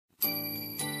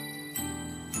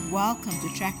Welcome to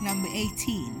track number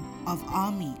 18 of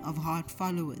Army of Heart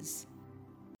Followers.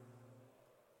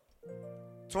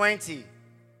 20.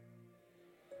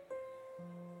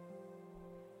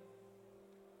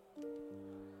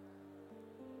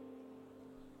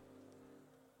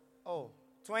 Oh,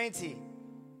 20.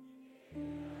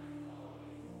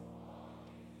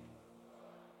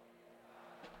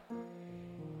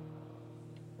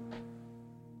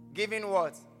 Giving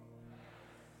what?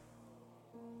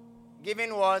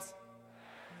 Giving what?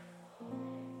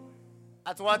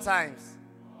 At what times?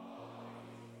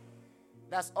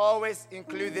 That's always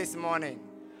include this morning.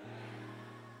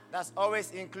 That's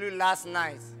always include last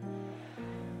night.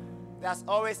 That's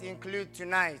always include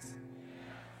tonight.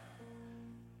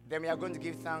 Then we are going to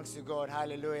give thanks to God.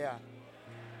 Hallelujah.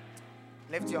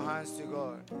 Lift your hands to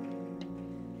God.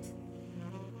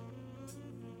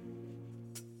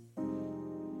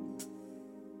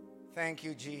 Thank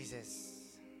you, Jesus.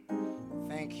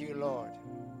 Thank you, Lord,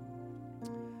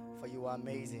 for you are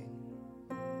amazing.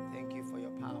 Thank you for your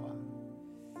power.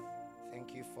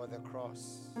 Thank you for the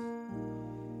cross.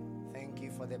 Thank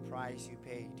you for the price you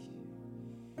paid.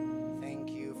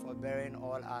 Thank you for bearing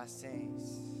all our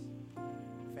sins.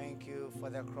 Thank you for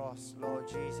the cross, Lord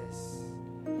Jesus.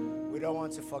 We don't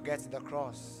want to forget the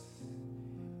cross.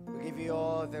 We give you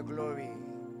all the glory.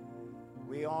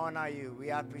 We honor you. We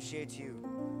appreciate you.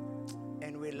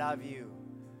 And we love you.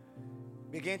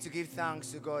 Begin to give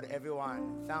thanks to God,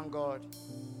 everyone. Thank God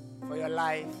for your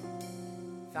life.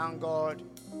 Thank God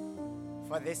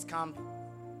for this camp.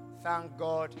 Thank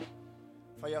God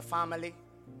for your family.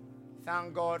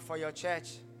 Thank God for your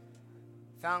church.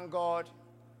 Thank God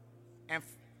and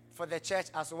for the church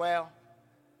as well.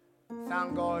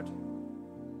 Thank God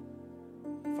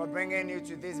for bringing you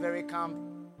to this very camp.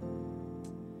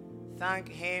 Thank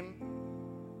Him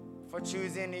for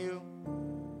choosing you.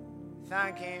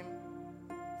 Thank Him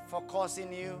for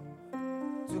causing you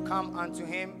to come unto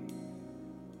Him.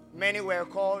 Many were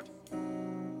called,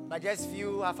 but just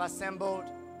few have assembled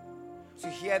to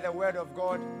hear the word of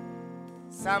God.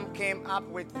 Some came up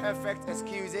with perfect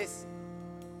excuses.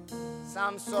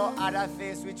 Some saw other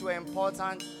things which were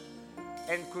important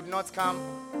and could not come.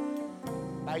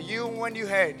 But you, when you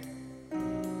heard,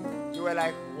 you were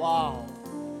like, wow,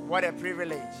 what a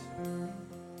privilege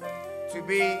to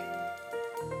be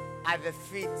at the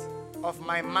feet of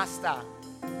my Master,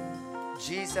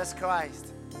 Jesus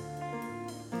Christ.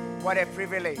 What a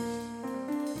privilege.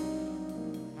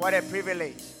 What a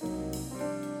privilege.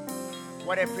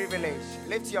 What a privilege.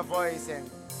 Lift your voice and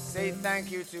say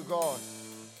thank you to God.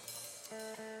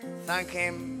 Thank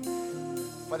Him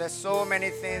for the so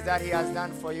many things that He has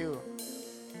done for you.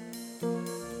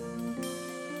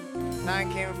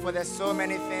 Thank Him for the so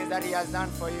many things that He has done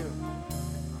for you.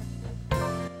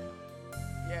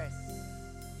 Yes.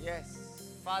 Yes.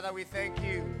 Father, we thank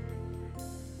you.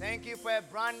 Thank you for a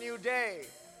brand new day.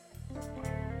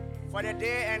 For the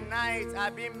day and night are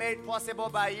being made possible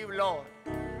by you, Lord.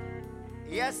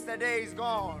 Yesterday is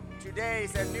gone. Today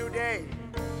is a new day.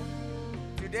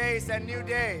 Today is a new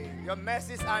day. Your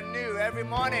mercies are new every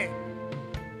morning.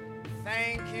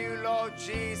 Thank you, Lord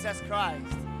Jesus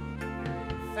Christ.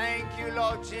 Thank you,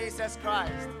 Lord Jesus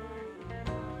Christ.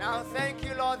 Now thank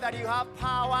you, Lord, that you have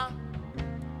power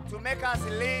to make us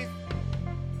live.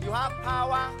 You have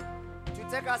power to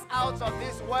take us out of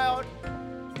this world.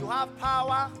 You have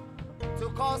power to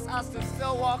cause us to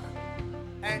still walk.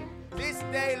 And this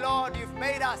day, Lord, you've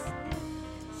made us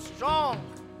strong,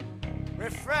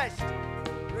 refreshed,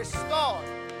 restored,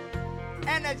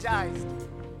 energized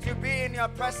to be in your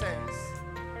presence.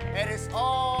 It is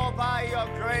all by your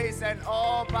grace and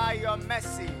all by your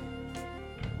mercy.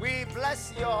 We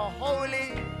bless your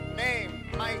holy name,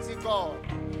 mighty God.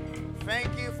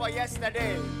 Thank you for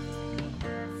yesterday.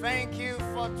 Thank you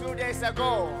for 2 days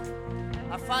ago.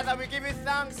 Father, we give you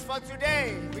thanks for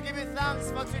today. We give you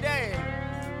thanks for today.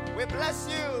 We bless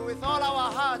you with all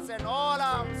our hearts and all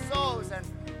our souls and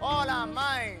all our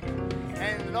mind.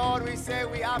 And Lord, we say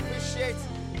we appreciate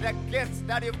the gift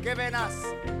that you've given us,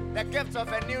 the gift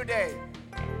of a new day.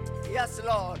 Yes,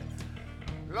 Lord.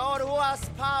 Lord, who has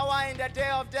power in the day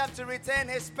of death to retain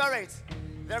his spirit?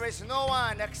 There is no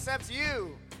one except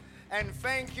you. And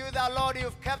thank you that, Lord,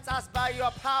 you've kept us by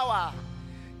your power.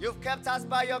 You've kept us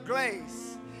by your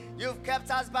grace. You've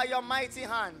kept us by your mighty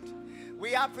hand.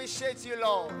 We appreciate you,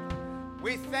 Lord.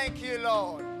 We thank you,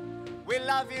 Lord. We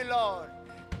love you, Lord.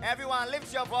 Everyone,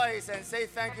 lift your voice and say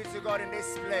thank you to God in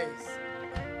this place.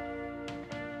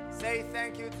 Say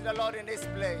thank you to the Lord in this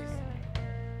place.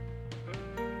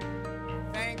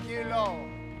 Thank you, Lord.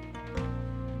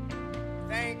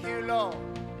 Thank you, Lord.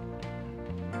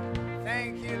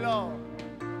 Thank you, Lord.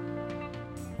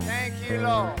 Thank you,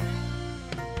 Lord.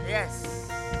 Yes,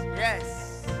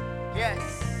 yes,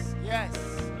 yes, yes,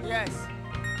 yes.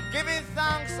 Giving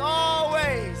thanks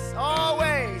always,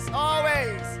 always,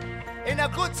 always. In the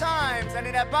good times and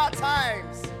in the bad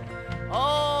times.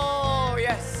 Oh,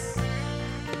 yes.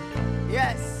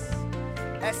 Yes.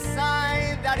 A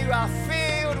sign that you are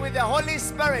filled with the Holy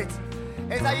Spirit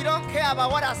is that you don't care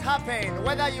about what has happened,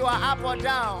 whether you are up or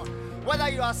down, whether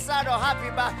you are sad or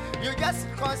happy, but you just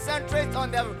concentrate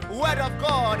on the Word of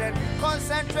God and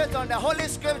concentrate on the Holy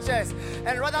Scriptures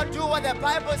and rather do what the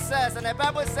Bible says. And the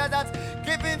Bible says that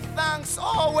giving thanks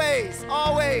always,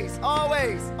 always,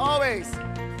 always, always,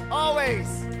 always,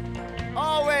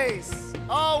 always,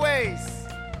 always.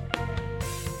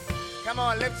 Come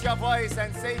on, lift your voice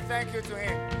and say thank you to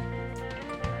Him.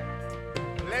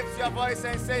 Lift your voice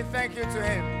and say thank you to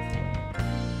Him.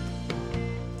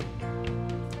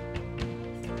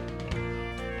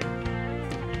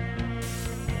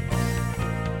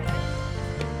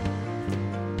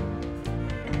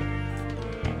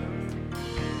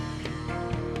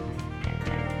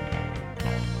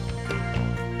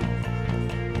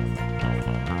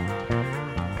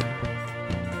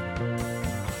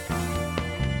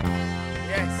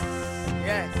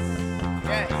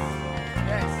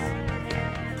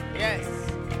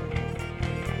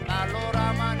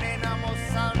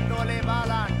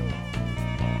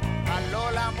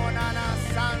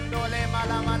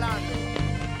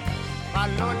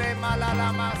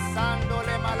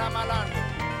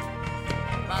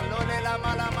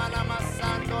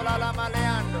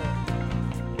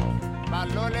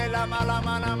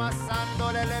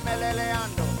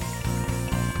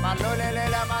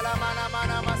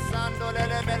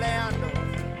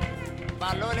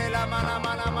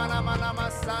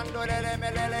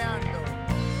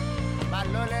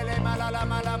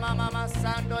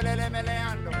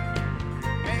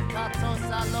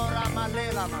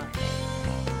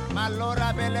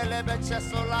 Malora belele beche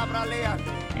solabra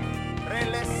leando,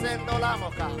 relesendo la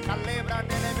moca, calebra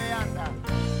dele beanda.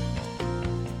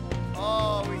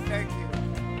 Oh, we thank you.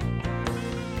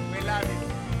 We love you.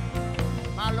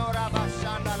 Malora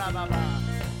bashanda la baba.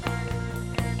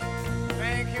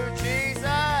 Thank you,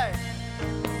 Jesus.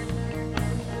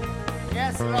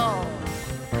 Yes, Lord.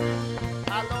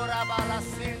 Allora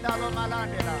balasinda lo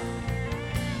malandela.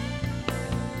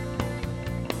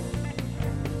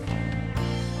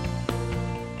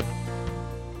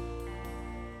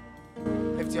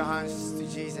 Lift your hands to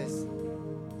Jesus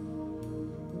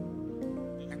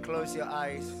and close your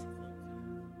eyes.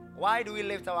 Why do we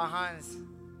lift our hands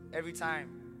every time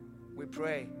we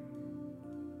pray?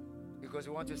 Because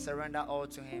we want to surrender all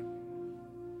to Him.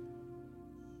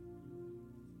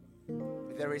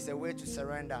 There is a way to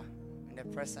surrender in the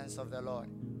presence of the Lord.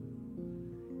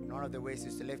 And one of the ways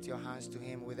is to lift your hands to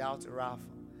Him without wrath,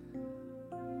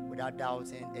 without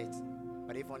doubting it.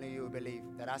 But if only you believe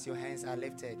that as your hands are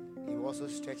lifted, He will also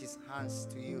stretch His hands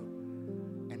to you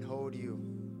and hold you.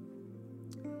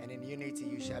 And in unity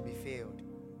you shall be filled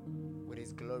with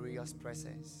His glorious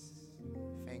presence.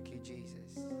 Thank you,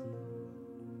 Jesus.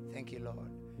 Thank you,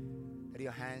 Lord. Let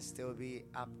your hands still be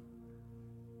up.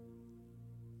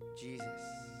 Jesus.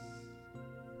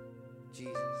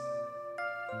 Jesus.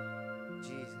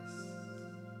 Jesus.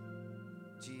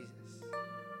 Jesus.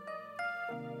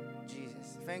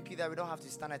 Jesus. Thank you that we don't have to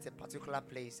stand at a particular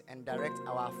place and direct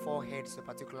our foreheads to a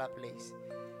particular place.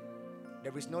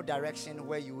 There is no direction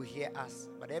where you will hear us,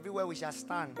 but everywhere we shall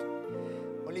stand,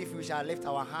 only if we shall lift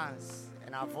our hands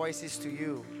and our voices to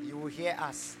you, you will hear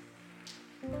us.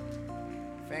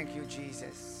 Thank you,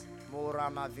 Jesus.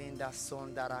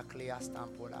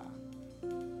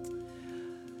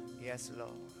 Yes,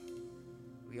 Lord.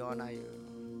 We honor you.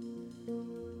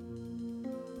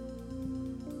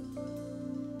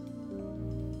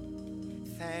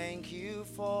 Thank you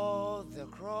for the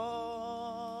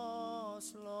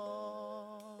cross,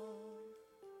 Lord.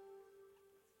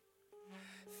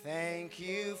 Thank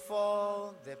you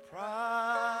for the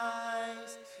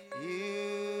price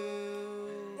you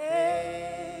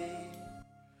paid.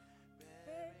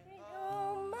 Bearing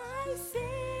all my sin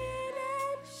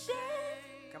and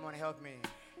shame. Come on, help me.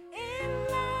 In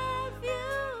love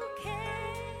you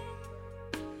came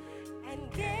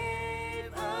and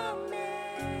gave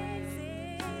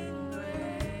amazing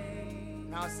grace.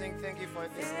 Now sing thank you for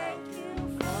this Thank love.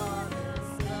 you for this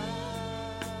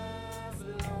love,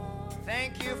 Lord.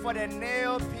 Thank you for the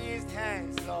nail-pierced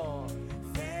hands, Lord.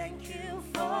 Thank you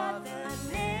for the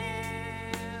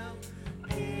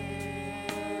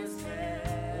nail-pierced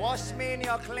hands. Wash me in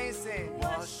your cleansing.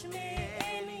 Wash me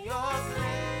in your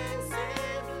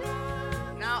cleansing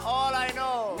blood. Now all I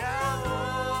know, Now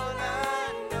all I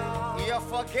know, your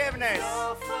forgiveness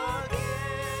your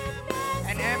forgiveness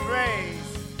and embrace.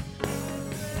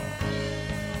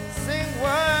 Sing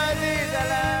worthy the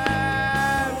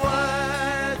Lamb.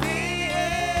 worthy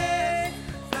is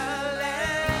the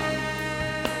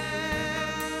Lamb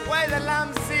Where the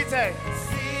Lamb seated.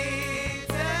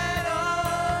 seated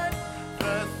on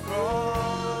the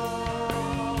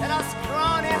throne. Let us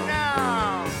crown him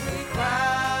now. We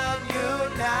crown you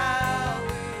now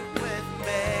with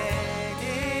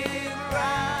many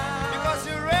crowns. Because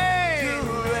you reign. You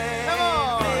reign Come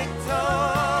on.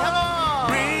 victorious. Come on.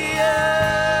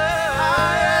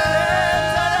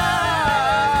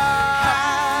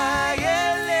 High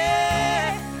and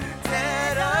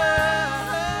lifted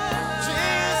up.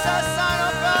 Jesus, Son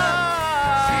of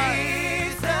God.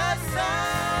 Jesus,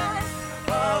 Son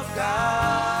of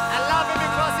God. I love him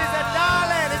because he's a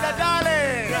darling. He's a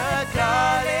darling. The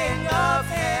darling of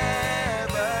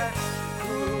heaven,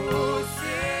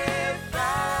 crucified.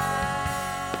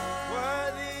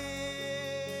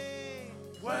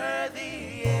 Worthy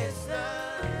is the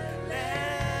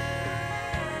Lamb.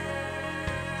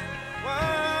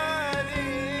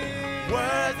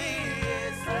 Worthy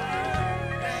is the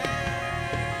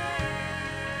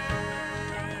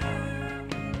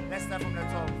Lamb. Let's start from the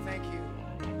top. Thank you.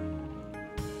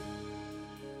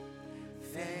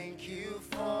 Thank you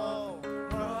for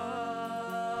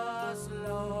Cross,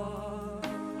 Lord.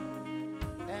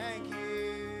 thank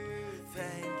you.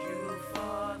 Thank you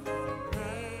for the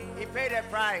He pain paid a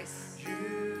price you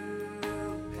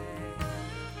paid.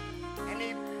 and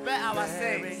he bear our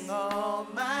Bearing sins all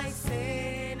my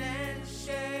sin and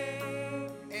shame.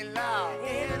 in love.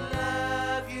 In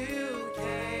love you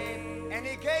came. And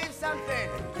he gave something.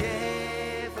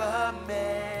 Gave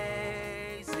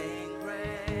amazing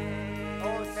grace.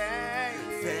 Oh, thank you.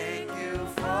 Thank you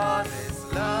for this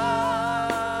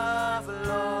love,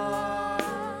 Lord.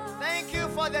 Thank you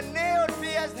for the nailed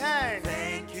pierced hand.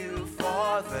 Thank you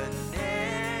for the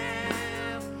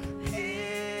nail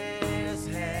pierced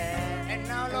hand. And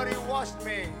now, Lord, he washed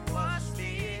me. Wash me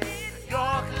in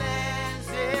your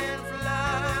cleansing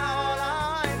flood. All I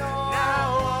know. Now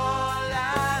all I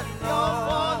Your know,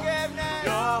 forgiveness.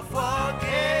 your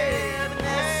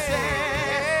forgiveness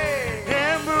Hey.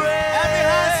 embrace. Every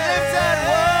hand's lifted.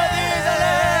 Worthy is the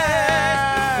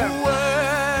Lamb.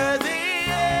 Worthy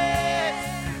is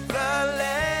the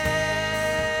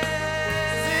Lamb.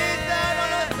 Seated on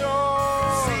the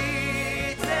throne.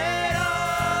 Seated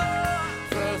on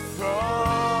the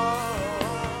throne.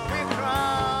 We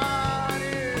crown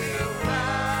you.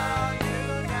 Crown you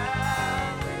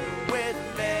now with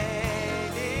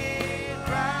many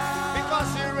crowns. Because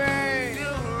you reign.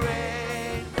 You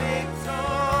reign I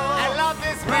victorious. love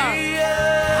this man.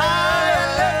 High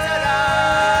and lifted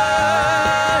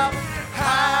up.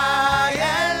 High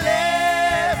and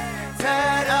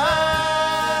lifted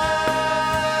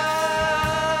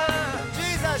up.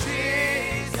 Jesus.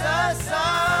 Jesus,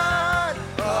 Son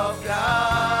of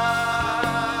God.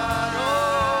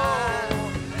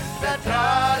 Oh, the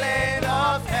darling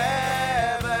of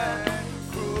heaven,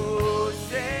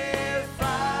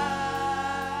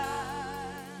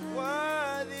 crucified.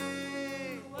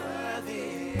 Worthy. Worthy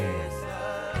is the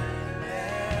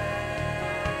Lamb.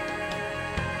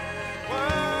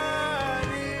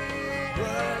 Worthy.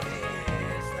 Worthy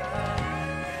is the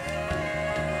Lamb.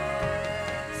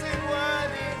 Sing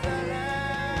worthy is the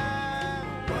Lamb.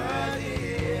 Worthy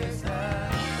is the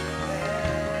Lamb.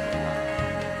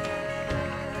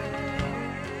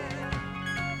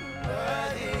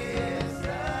 Worthy is the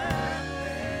Lamb.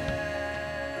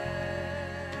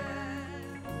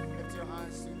 Lift your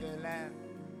hands to the Lamb.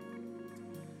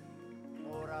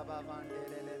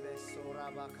 Morabavandelelebe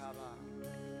sorabakaba.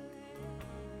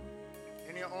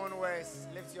 In your own words,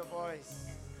 lift your voice.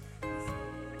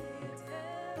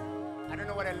 I don't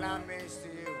know what a lamb means to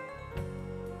you.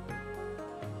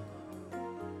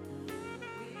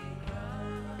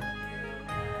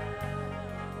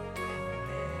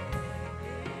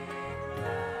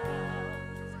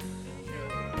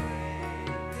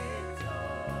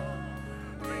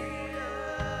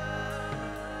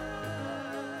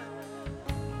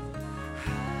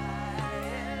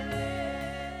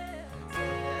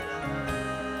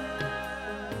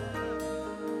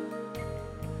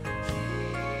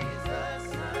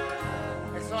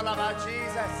 It's all about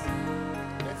Jesus.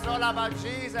 It's all about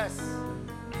Jesus.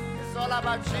 It's all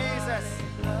about Jesus.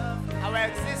 Our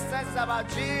existence is about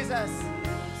Jesus.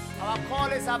 Our call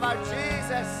is about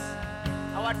Jesus.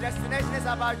 Our destination is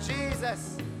about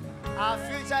Jesus. Our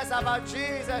future is about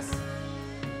Jesus.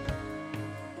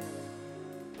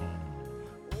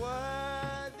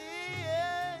 Worthy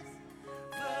is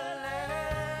The Lamb.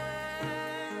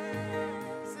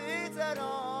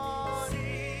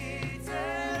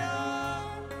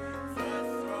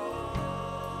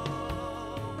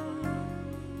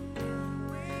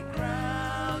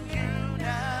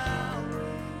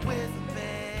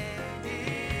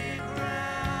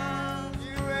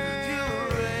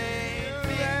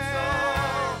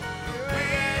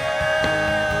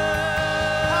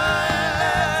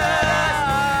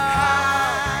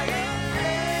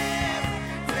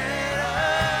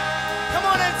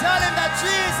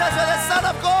 Jesus, you're the Son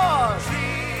of God.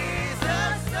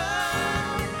 Jesus,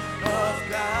 Son of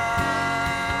God.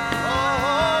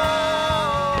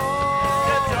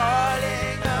 The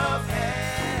darling of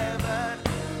heaven,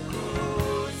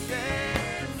 crucified.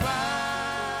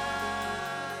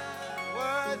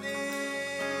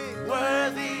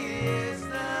 Worthy is the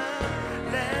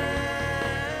Lamb.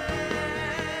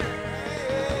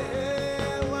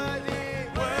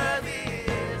 Worthy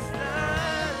is the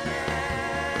Lamb.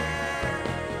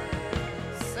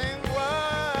 Sing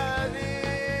worthy.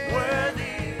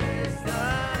 Worthy is the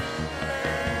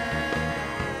Lamb.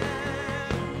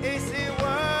 Is he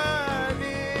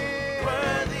worthy?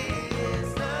 Worthy is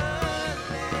the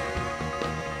Lamb.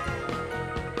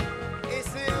 Is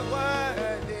he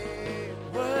worthy?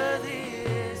 Worthy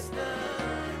is the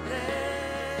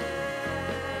Lamb.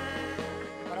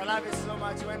 But I love it so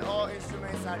much when all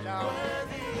instruments are down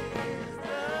Worthy is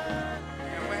the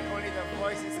and when only the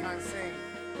voices can sing.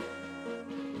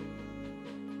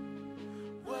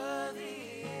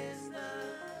 Worthy is the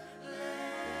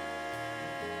Lamb.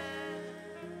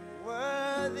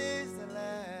 Worthy is the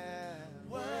Lamb.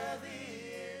 Worthy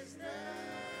is the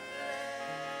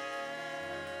Lamb.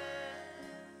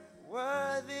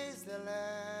 Worthy is the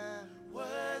Lamb.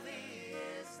 Worthy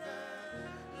is the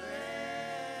Lamb.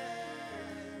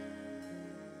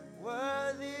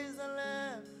 Worthy is the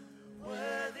Lamb.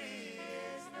 Worthy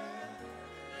is the Lamb.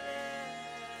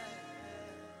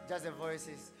 Just the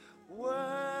voices.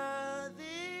 Worthy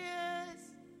is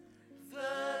The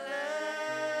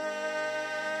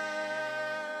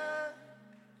Lamb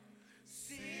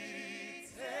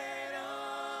seated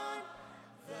on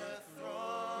the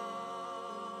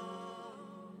throne.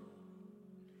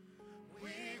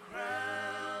 We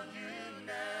crown you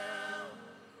now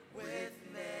with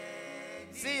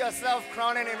many. See yourself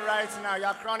crowning him right now.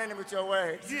 You're crowning him with your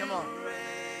words. You Come on.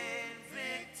 reign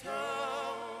victorious.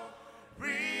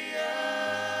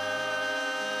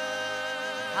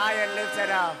 High and lifted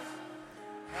up.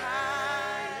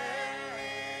 High and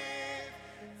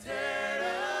lifted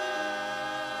up.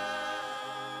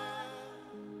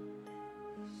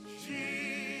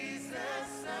 Jesus,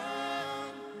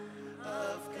 Son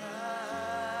of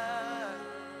God,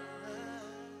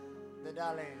 The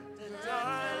darling. the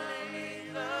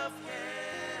darling of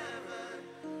heaven,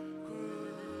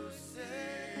 crucified.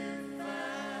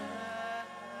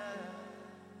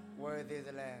 Worthy is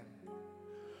the Lamb.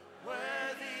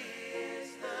 Worthy is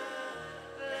the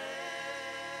Lamb.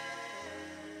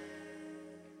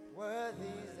 Worthy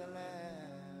is the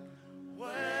Lamb.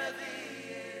 Worthy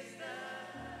is the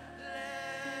Lamb.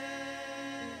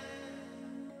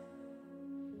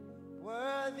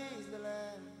 Worthy is the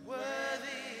Lamb.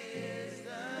 Worthy is the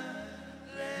Lamb.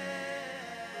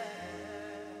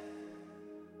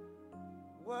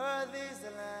 Worthy is the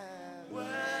Lamb.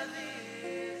 Worthy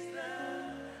is the Lamb.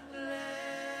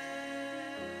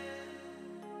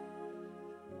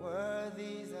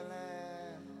 Worthy is the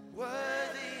Lamb.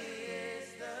 Worthy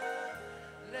is the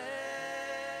Lamb.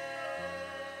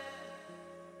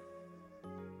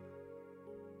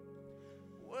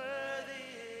 Worthy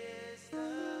is the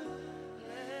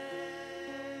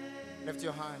Lamb. Lift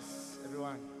your hands,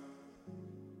 everyone.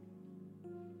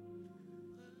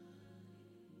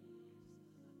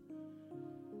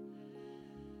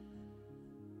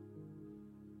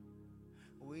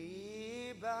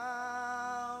 We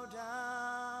bow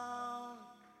down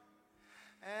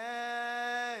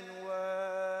and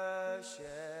worship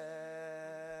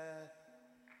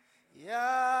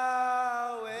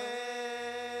Yahweh.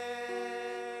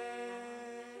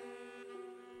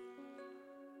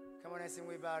 Come on and sing,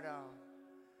 we bow down.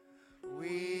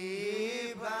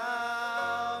 We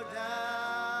bow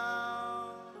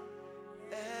down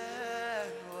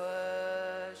And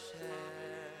worship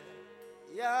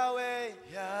Yahweh.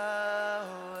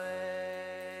 Yahweh.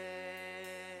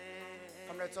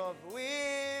 From the top, we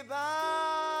bow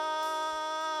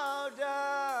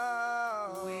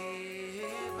down We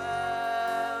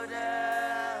bow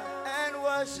down and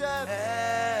worship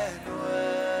and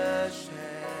worship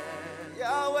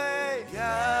Yahweh.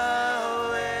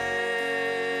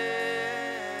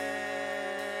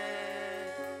 Yahweh.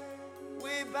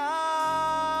 We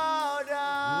bow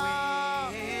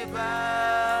down We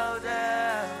bow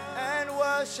down and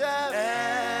worship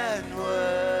and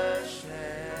worship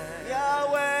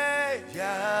Yahweh.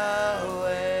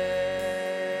 Yahweh.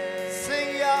 Sing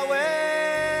Yahweh.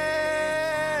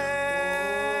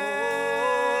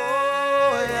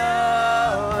 Oh,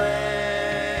 Yahweh.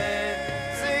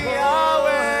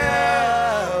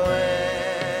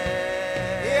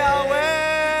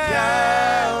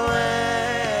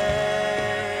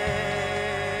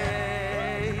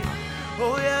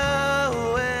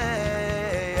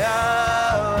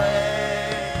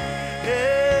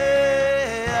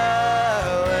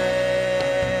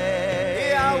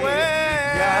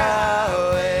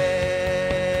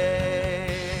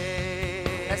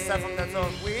 Let's start from the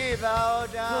top. We bow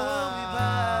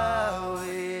down.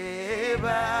 We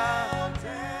bow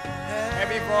down.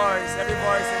 Every voice in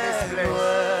this place.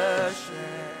 Worship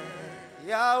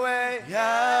Yahweh.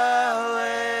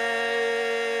 Yahweh.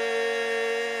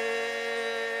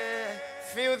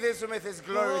 Fill this room with His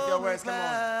glory with your words. Come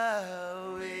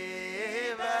on.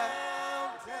 We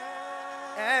bow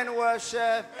down And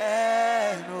worship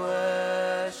and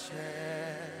worship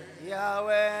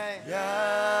Yahweh.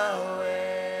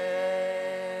 Yahweh.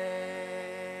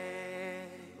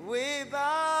 We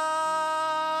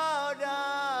bow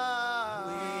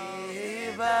down.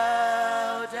 We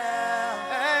bow down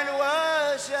And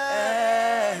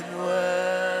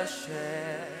worship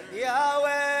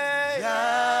Yahweh.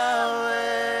 Yahweh.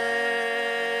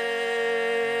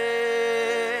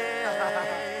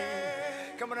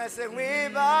 Come on and say, we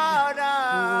bow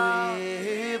down.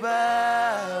 We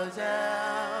bow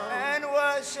down And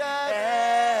worship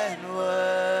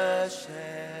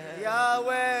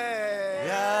Yahweh.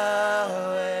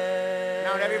 Yahweh.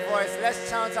 Now in every voice, let's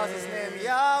chant out His name.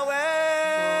 Yahweh.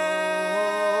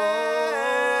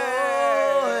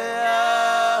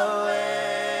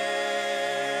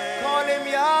 Call Him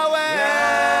Yahweh.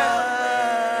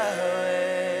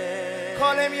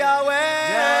 Call Him Yahweh.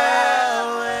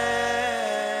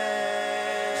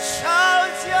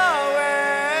 Shout Yahweh.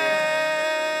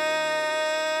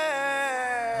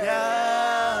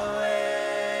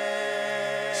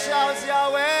 Shout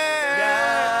Yahweh.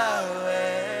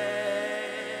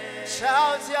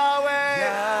 Shout Yahweh.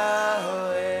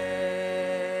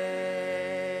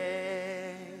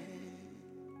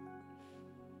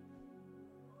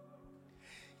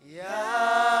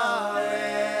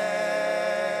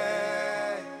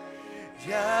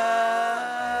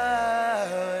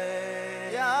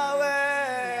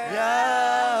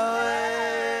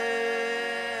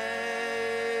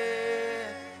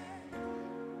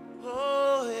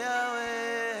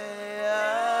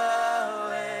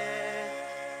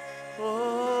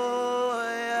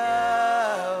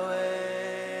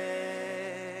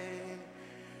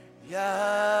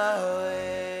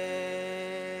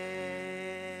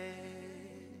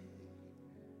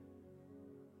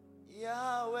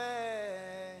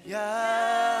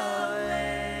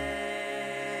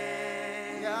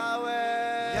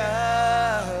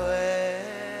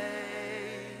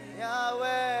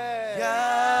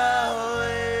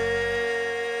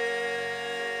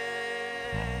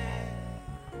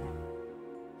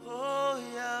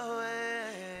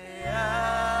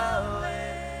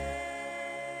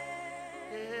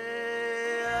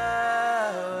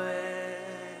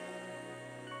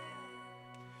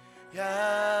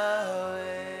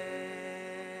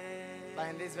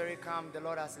 The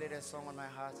Lord has laid a song on my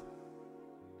heart,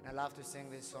 and I love to sing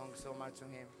this song so much to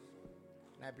Him.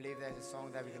 And I believe there's a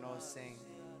song that we can all sing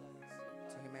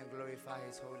to Him and glorify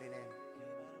His holy name,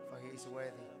 for He is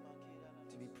worthy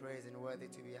to be praised and worthy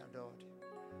to be adored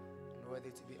and worthy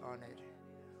to be honored.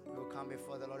 We will come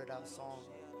before the Lord with our song.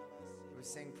 We will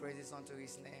sing praises unto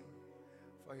His name,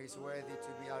 for He is worthy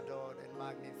to be adored and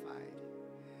magnified.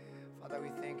 Father, we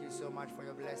thank You so much for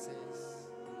Your blessings.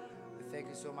 Thank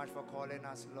You so much for calling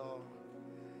us, Lord.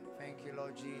 Thank You,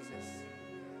 Lord Jesus.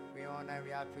 We honor and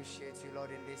we appreciate You,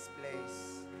 Lord, in this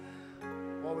place.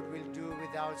 What would we do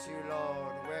without You,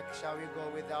 Lord? Where shall we go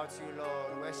without You,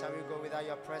 Lord? Where shall we go without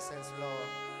Your presence, Lord?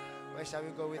 Where shall we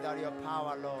go without Your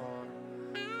power, Lord?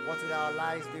 What would our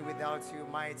lives be without You,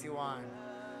 Mighty One?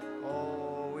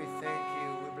 Oh, we thank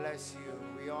You, we bless You,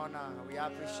 we honor, we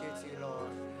appreciate You,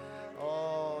 Lord.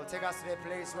 Oh, take us to the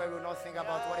place where we will not think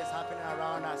about what is happening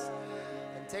around us.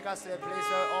 And take us to the place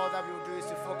where all that we will do is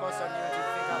to focus on You and to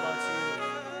think about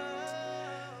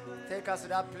You. Take us to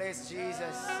that place,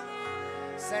 Jesus.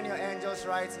 Send Your angels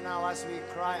right now as we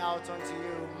cry out unto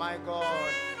You, my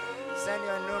God. Send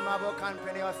Your innumerable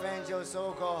company of angels,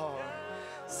 oh God.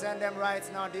 Send them right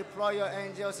now. Deploy Your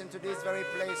angels into this very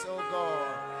place, oh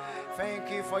God. Thank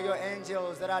You for Your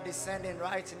angels that are descending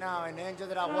right now, and angels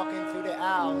that are walking through the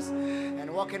aisles and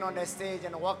walking on the stage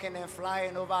and walking and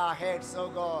flying over our heads, oh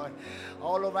God,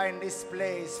 all over in this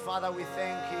place. Father, we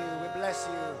thank You, we bless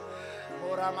You.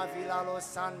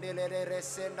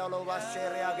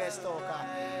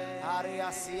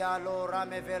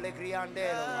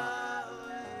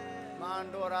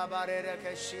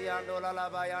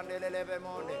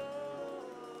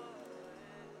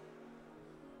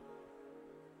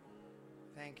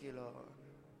 Thank You, Lord.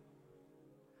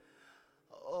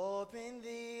 Open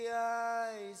the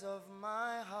eyes of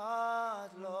my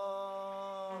heart,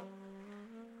 Lord.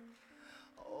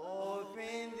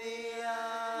 Open the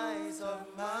eyes of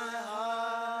my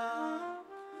heart.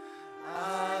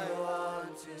 I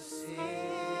want to see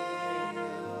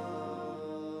You.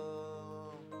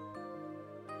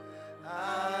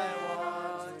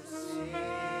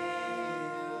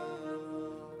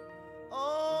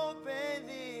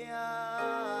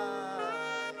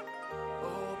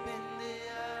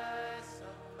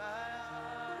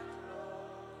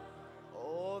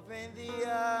 the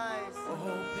eyes.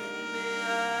 Open the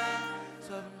eyes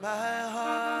of my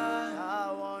heart.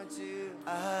 I want you. I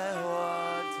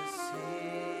want to see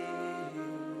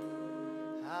you.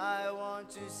 I want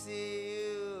to see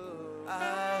you. I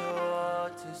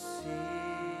want to see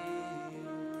you.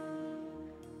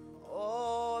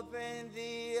 Open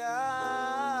the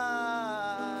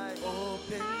eyes.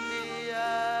 Open the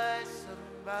eyes of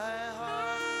my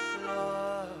heart,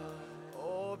 Lord.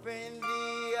 Open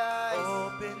the eyes.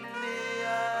 Open the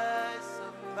eyes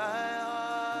of my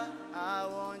heart. I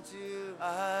want you.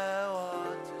 I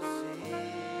want to see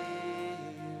you.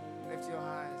 Lift your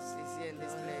hands. He's here in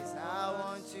this place. I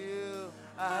want you.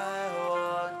 I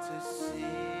want to see you.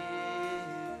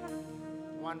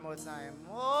 One more time.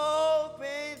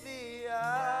 Open the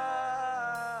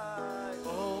eyes.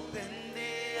 Open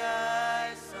the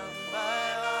eyes of my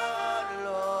heart,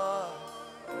 Lord.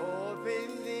 Open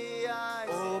the eyes.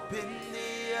 Open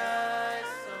the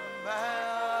eyes of my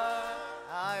heart.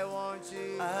 I want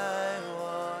you. I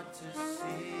want to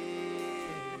see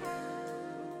you.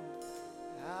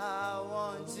 I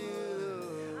want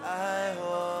you. I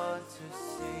want to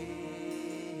see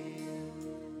you.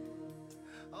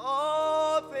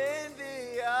 Open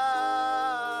the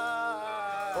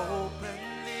eyes. Open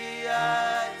the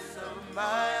eyes of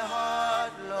my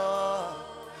heart, Lord.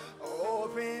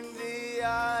 Open the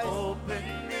eyes. Open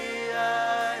the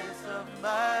eyes of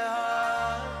my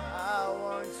heart. I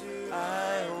want you. I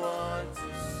want to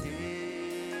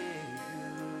see you.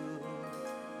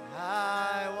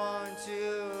 I want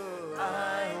you.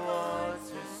 I want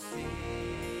to see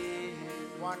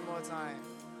you. One more time.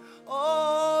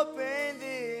 Open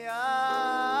the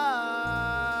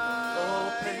eyes.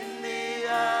 Open the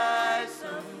eyes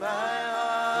of my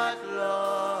heart,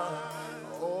 Lord.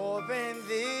 Open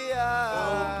the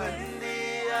eyes. Open the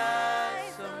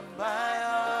eyes of my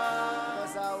heart.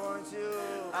 'Cause I want you.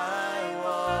 I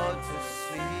want to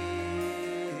see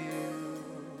you.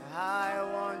 I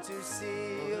want to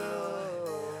see you.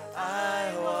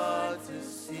 I want to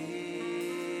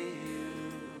see you.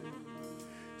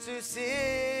 To see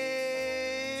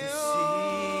To you.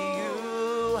 see you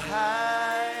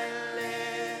high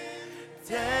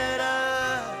lifted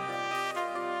up,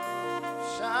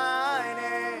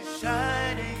 Shining.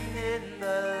 shining in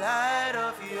the light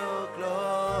of your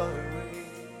glory.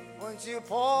 Won't you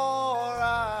pour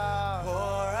out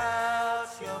Pour out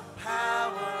your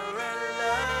power and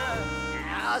love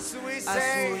as we as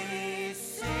sing. we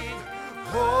sing,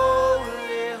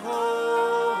 holy,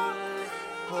 holy,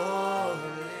 holy.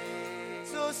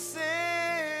 To see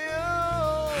you.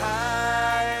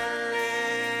 High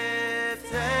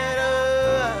lifted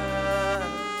up,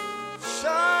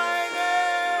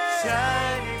 Shining.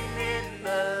 shining in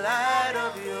the light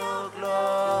of your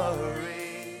glory.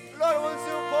 Lord, won't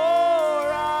you pour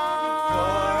Pour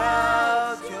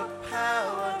out out your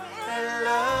power and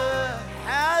love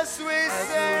as we as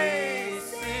sing. we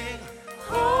sing,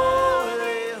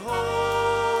 holy,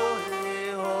 holy,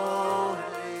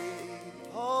 holy.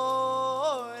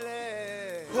 Holy.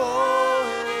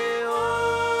 Holy,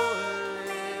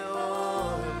 holy,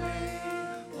 holy.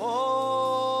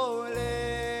 Holy.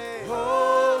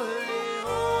 Holy,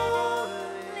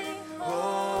 holy,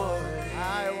 holy.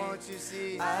 I want to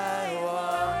see. I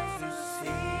want to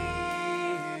see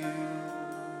you.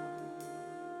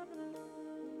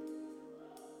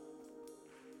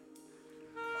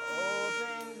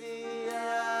 Open the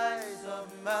Eyes of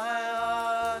my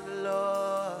heart,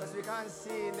 Lord. Because we can't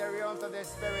see in the realms of the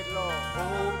Spirit, Lord.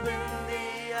 Open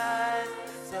the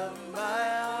eyes of my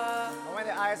heart. And when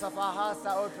the eyes of our hearts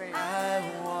are open, I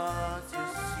want to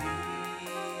see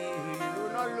you. we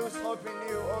will not lose hope in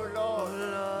you, oh Oh Lord.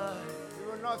 Lord, We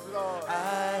will not, Lord. I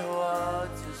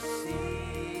want to see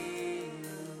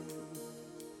you.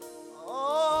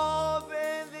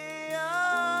 Open the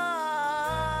eyes.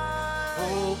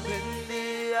 Open the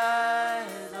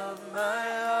eyes of my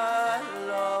heart,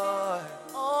 Lord.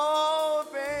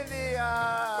 Open the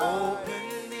eyes. Open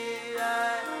the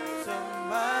eyes of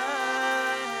my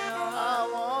heart. I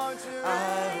want you. I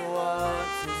want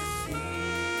to see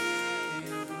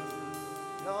you.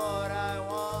 Lord, I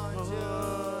want you.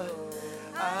 Lord,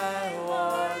 I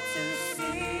want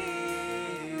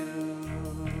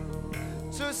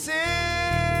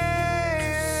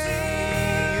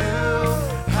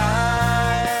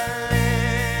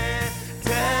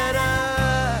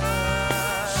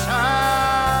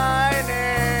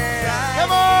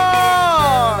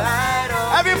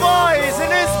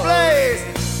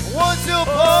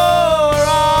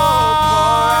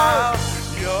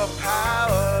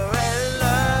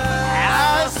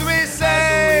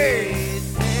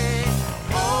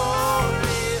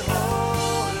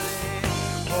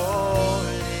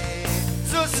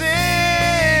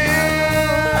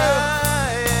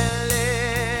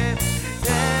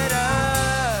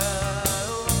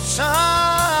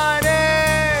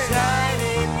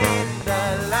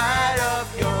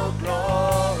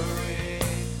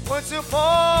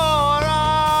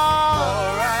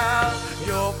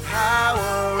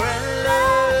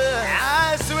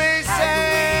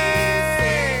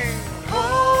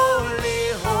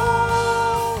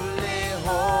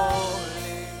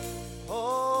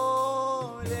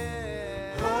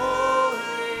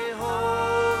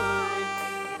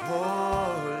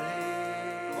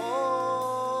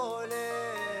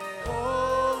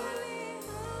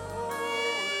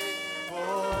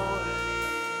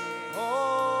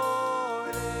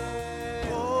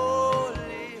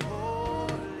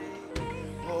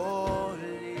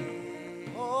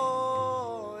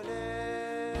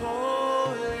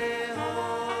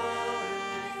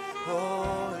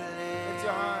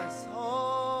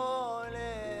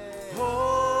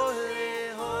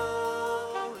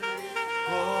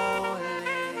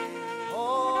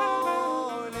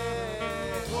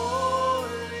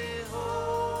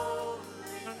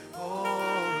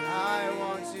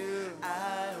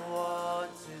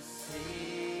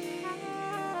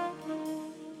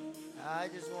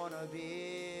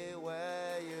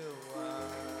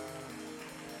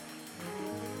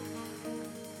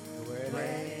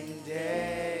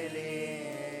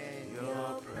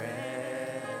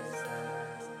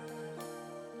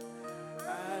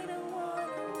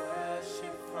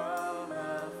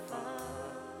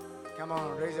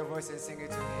your voice and sing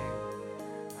it to him.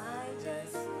 I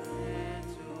just need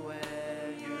to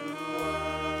where you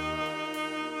are.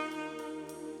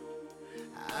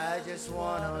 I just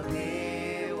wanna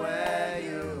be where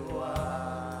you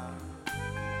are.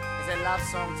 It's a love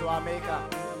song to our Maker.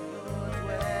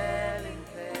 Dwelling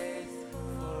place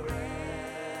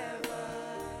forever.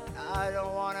 I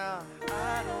don't wanna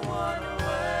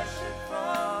worship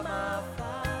from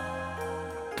afar.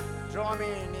 draw me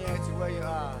near to where you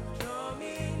are. Draw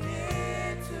me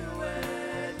near to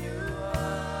where you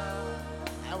are.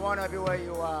 I wanna be where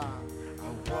you are. I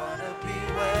wanna be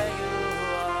where you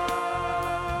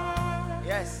are.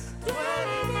 Yes.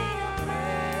 Dwelling in your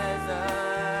presence.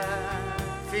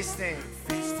 Feasting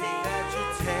Feasting at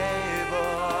your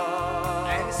table.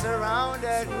 and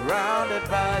surrounded. Surrounded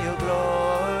by your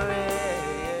glory.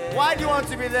 Why do you want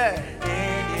to be there?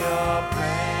 In your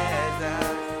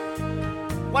presence.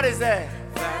 What is there?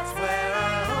 That's where I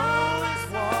always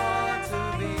want to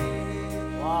be.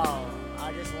 Wow. I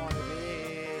just want to be.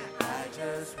 I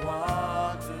just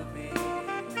want to be.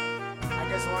 I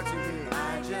just want to be. I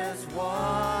just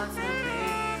want to be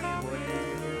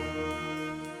with you.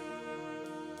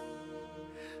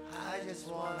 I just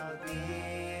want to be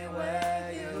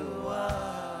where you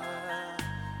are.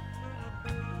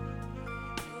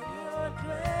 Your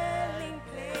dwelling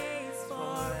place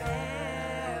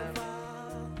forever.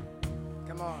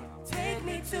 Come on. Take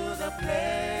me to the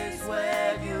place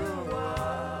where you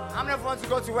are. How many of you want to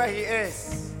go to where he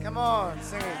is? Come on,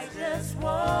 sing I it. just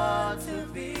want to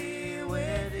be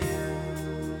with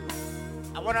you.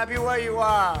 I wanna be where you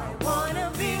are. I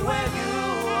wanna be where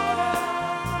you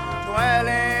are.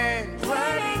 Dwelling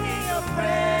Dwelling in your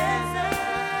presence.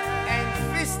 and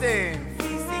feasting.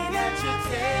 Feasting at your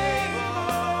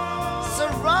table.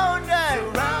 Surrounded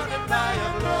Surrounded by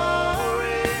your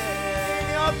glory. in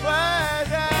your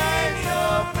presence. In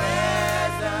your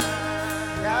presence.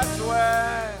 That's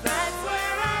where That's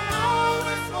where I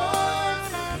always want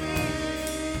to be.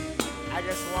 I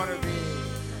just want to be.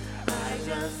 I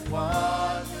just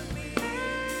want to be.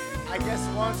 I just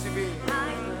want to be. I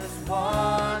just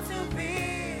want to be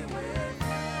with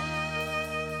you.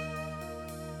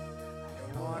 I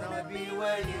wanna be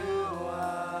where you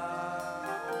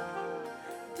are.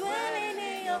 Dwelling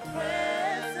in your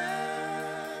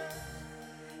presence.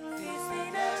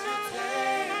 Feasting at your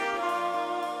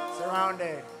table.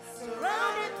 Surrounded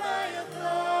Surrounded by your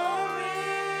glory.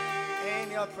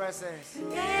 in your presence.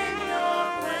 In your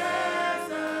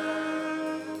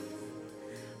presence.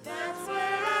 That's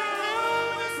where I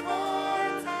always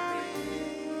want to be.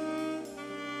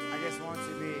 I just want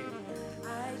to be. I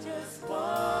just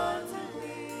want to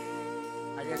be.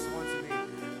 I just want to be.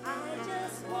 I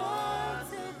just want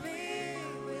to be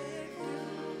with you.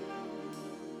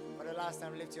 For the last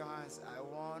time, lift your hands. I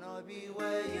wanna be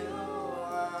Where you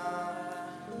are.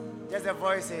 just the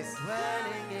voices.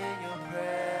 Dwelling in your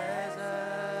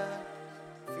presence.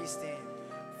 Feasting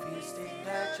Feasting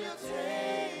at your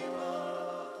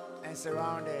table. and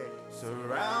surrounded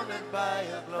Surrounded by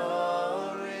your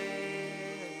glory.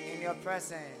 in your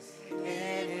presence.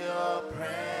 In your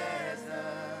presence.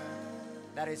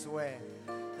 That is where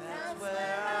That's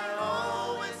where I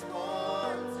always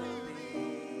want to be.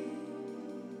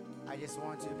 I just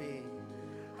want to be.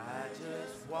 I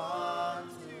just want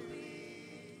to be.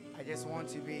 I just want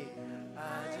to be. I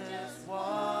just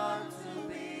want to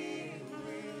be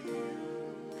with you.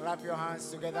 Clap your hands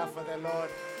together for the Lord.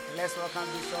 Let's welcome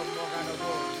Bishop Morgan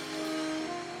Ogo.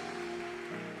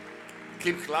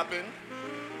 Keep clapping.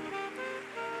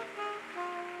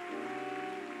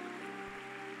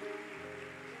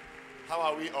 How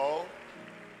are we all?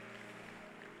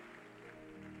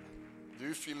 Do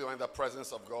you feel you're in the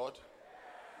presence of God?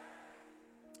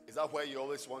 Is that where you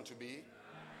always want to be?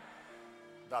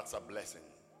 That's a blessing.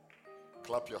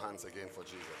 Clap your hands again for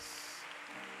Jesus.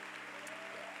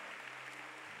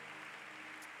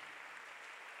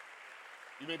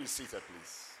 You may be seated,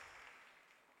 please.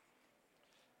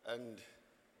 And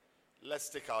let's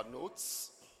take our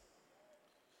notes.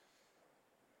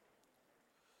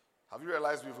 Have you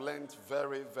realized we've learned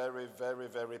very, very, very,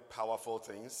 very powerful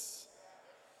things?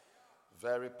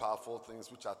 Very powerful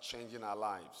things which are changing our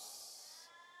lives.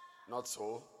 Not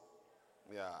so?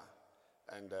 Yeah.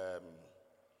 And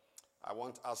I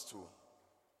want us to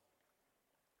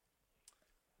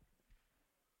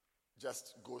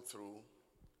just go through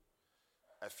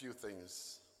a few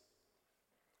things.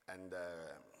 And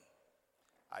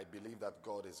I believe that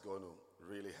God is going to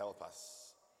really help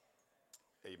us.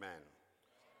 Amen.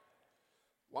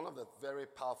 One of the very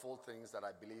powerful things that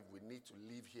I believe we need to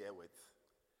leave here with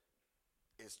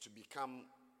is to become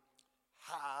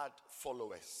hard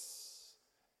followers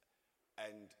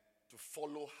and to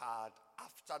follow hard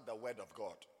after the word of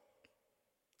God.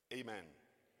 Amen.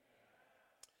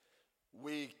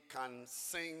 We can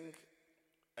sing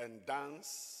and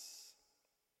dance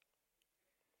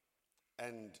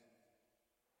and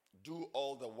do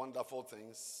all the wonderful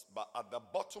things, but at the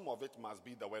bottom of it must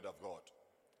be the word of God.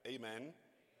 Amen.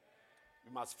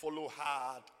 We must follow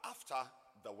hard after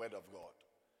the word of God.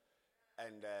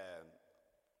 And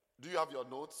do you have your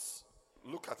notes?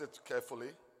 Look at it carefully.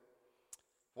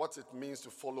 What it means to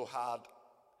follow hard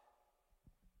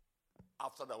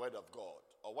after the word of God,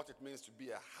 or what it means to be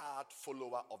a hard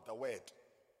follower of the word.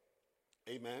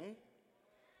 Amen.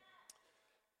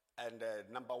 And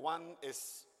number one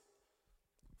is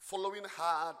following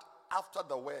hard after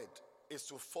the word is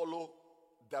to follow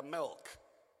the milk.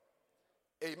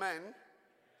 Amen.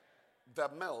 The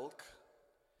milk.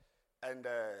 And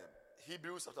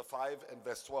Hebrews chapter 5 and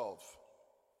verse 12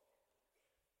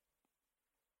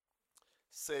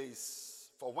 says,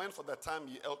 for when for the time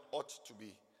ye ought to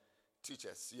be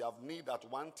teachers, ye have need that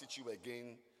one teach you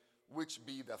again, which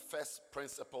be the first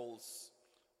principles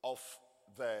of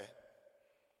the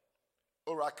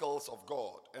oracles of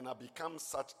God, and are become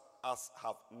such as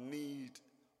have need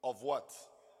of what?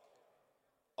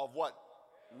 Of what?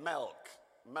 Milk.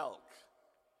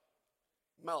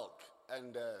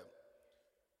 And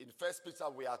in First Peter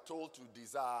we are told to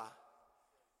desire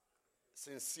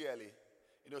sincerely.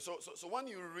 So when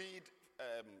you read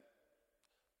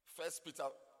First Peter,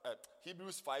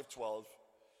 Hebrews 5:12,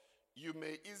 you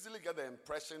may easily get the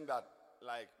impression that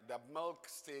like the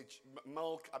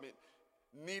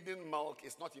needing milk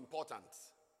is not important.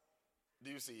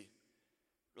 Do you see?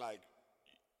 Like,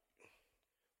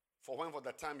 for when for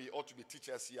the time ye ought to be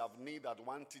teachers, ye have need that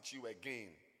one teach you again,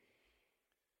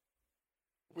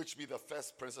 which be the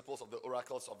first principles of the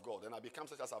oracles of God, and I become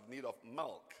such as have need of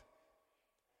milk.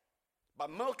 But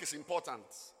milk is important.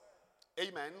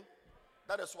 Amen.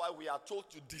 That is why we are told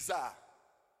to desire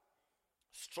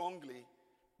strongly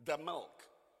the milk.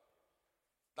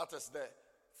 That is the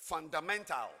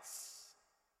fundamentals,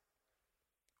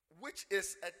 which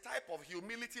is a type of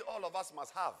humility all of us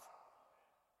must have.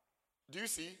 Do you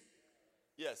see?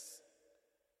 Yes.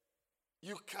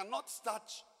 You cannot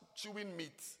start chewing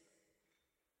meat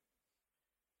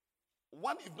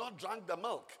when you've not drank the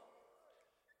milk.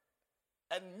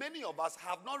 And many of us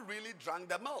have not really drank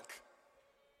the milk.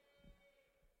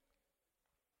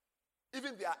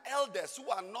 Even there are elders who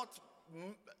are not,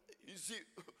 you see,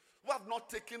 who have not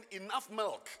taken enough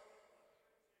milk.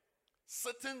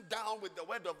 Sitting down with the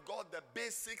word of God, the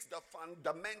basics, the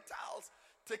fundamentals,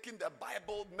 taking the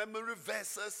Bible, memory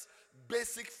verses,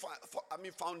 basic,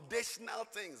 foundational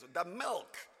things, the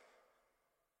milk.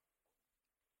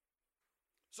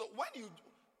 So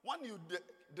when you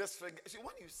disregard,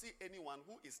 when you see anyone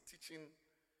who is teaching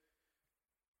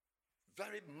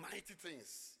very mighty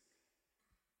things,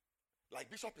 like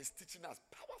Bishop is teaching us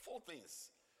powerful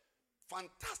things,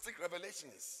 fantastic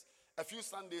revelations. A few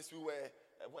Sundays we were,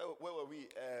 where were we?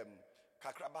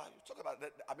 Kakraba. You talk about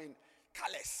that.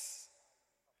 Colors.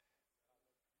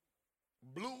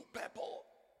 Blue, purple,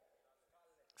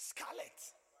 scarlet.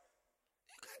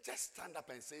 You can't just stand up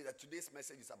and say that today's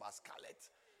message is about scarlet.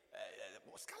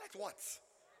 Scarlet what?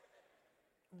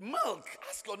 Milk.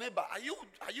 Ask your neighbor.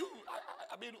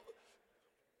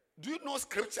 Do you know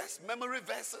scriptures, memory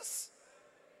verses?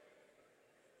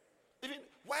 Even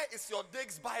where is your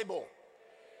Diggs Bible?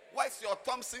 Where is your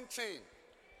Thompson chain?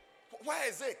 Where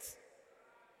is it?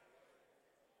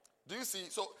 Do you see?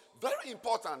 So very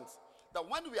important that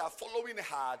when we are following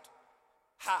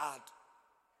hard,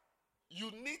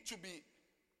 you need to be,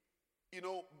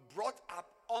 brought up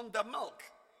on the milk.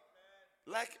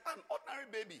 Like an ordinary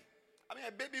baby.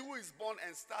 A baby who is born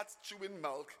and starts chewing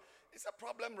milk, it's a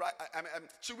problem, right?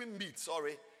 Chewing meat,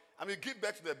 sorry. We give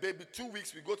birth to the baby, 2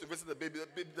 weeks, we go to visit the baby.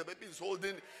 The baby is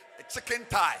holding a chicken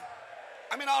thigh.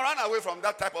 I'll run away from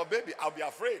that type of baby. I'll be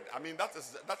afraid.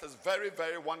 That is very,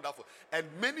 very wonderful. And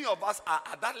many of us are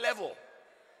at that level.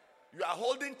 You are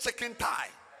holding chicken thigh.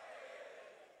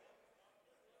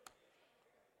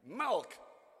 Milk.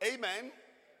 Amen.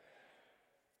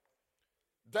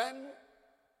 Then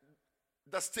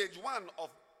the stage 1 of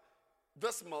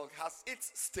this milk has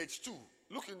its stage 2.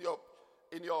 Look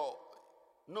in your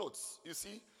notes. You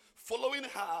see, following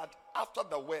hard after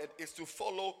the word is to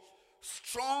follow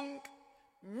strong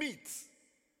meat.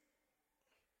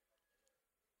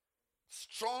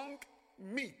 Strong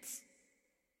meat,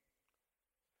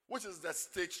 which is the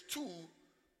stage 2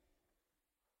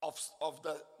 of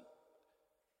the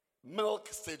milk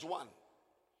stage 1.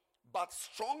 But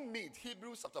strong meat,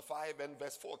 Hebrews chapter 5 and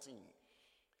verse 14.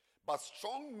 But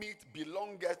strong meat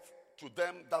belongeth to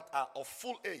them that are of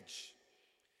full age,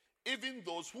 even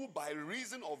those who by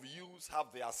reason of use have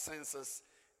their senses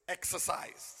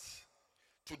exercised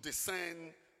to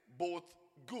discern both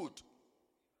good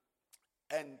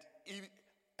and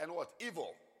what?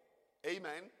 Evil.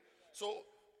 Amen. So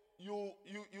you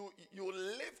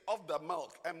live off the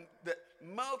milk, and the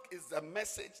milk is the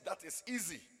message that is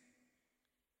easy,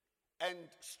 and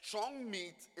strong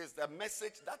meat is the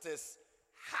message that is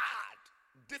hard,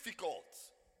 difficult,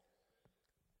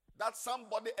 that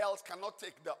somebody else cannot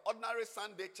take, the ordinary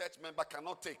Sunday church member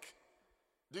cannot take.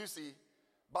 Do you see?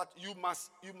 But you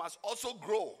must also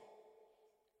grow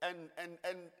and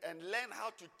learn how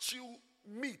to chew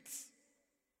meat.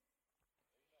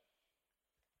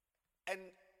 And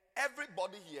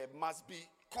everybody here must be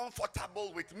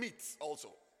comfortable with meat also.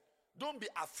 Don't be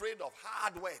afraid of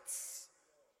hard words.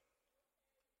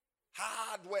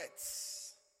 Hard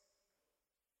words.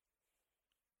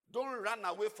 Don't run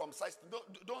away from such.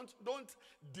 Don't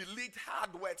delete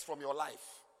hard words from your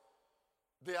life.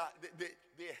 They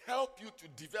help you to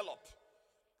develop.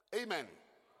 Amen.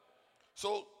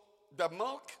 So the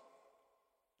milk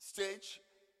stage,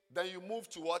 then you move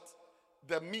to what?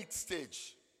 The meat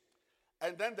stage.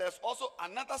 And then there's also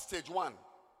another stage one,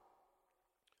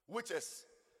 which is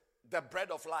the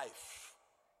bread of life.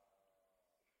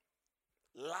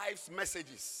 Life's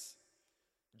messages.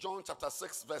 John chapter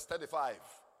 6 verse 35.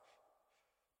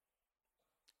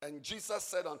 And Jesus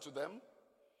said unto them,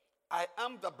 I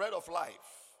am the bread of life.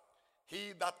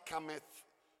 He that cometh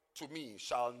to me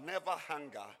shall never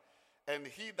hunger, and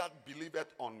he that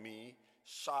believeth on me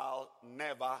shall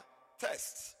never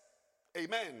thirst.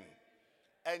 Amen.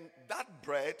 And that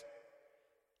bread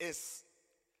is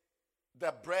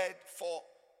the bread for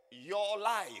your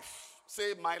life.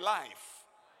 Say, my life.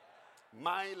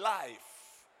 My life.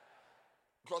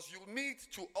 Because you need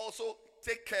to also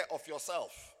take care of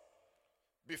yourself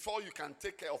before you can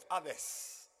take care of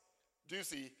others. Do you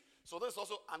see? So there's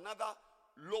also another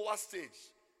lower stage,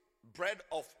 bread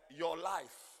of your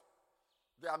life.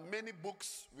 There are many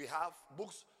books we have.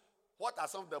 Books. What are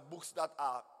some of the books that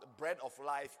are bread of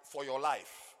life for your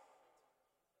life?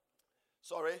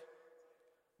 Sorry?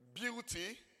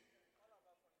 Beauty.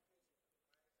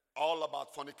 All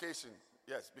about fornication.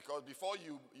 Yes, because before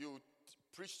you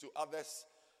preach to others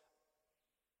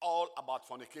all about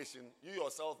fornication, you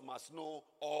yourself must know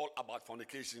all about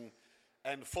fornication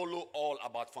and follow all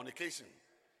about fornication.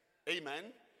 Amen.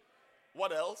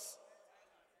 What else?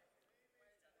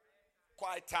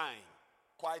 Quiet time.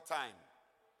 Quiet time.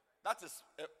 That is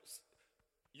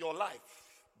your life.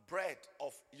 Bread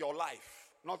of your life.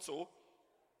 Not so?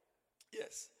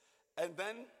 Yes. And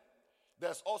then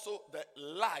there's also the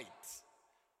light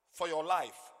for your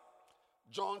life.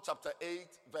 John chapter 8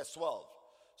 verse 12.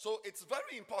 So it's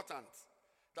very important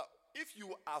that if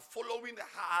you are following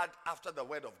hard after the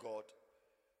word of God,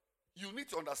 you need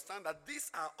to understand that these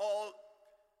are all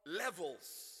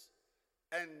levels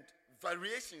and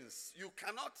variations. You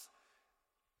cannot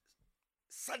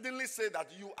suddenly say that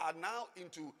you are now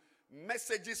into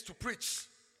messages to preach.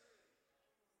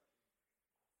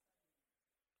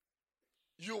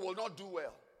 You will not do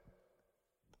well.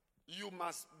 You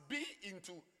must be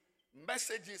into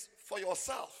messages for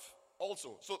yourself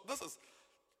also. So this is,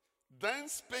 then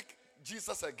spake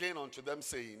Jesus again unto them,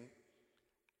 saying,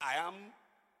 I am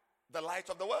the light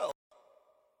of the world.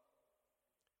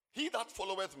 He that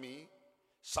followeth me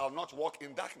shall not walk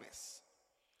in darkness,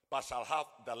 but shall have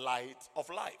the light of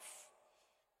life.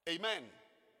 Amen.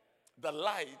 The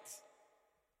light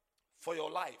for your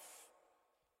life.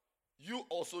 You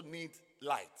also need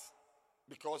light,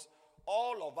 because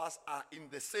all of us are in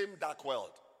the same dark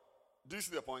world. Do you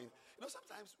see the point? You know,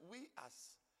 sometimes we as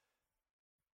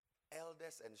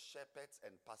elders and shepherds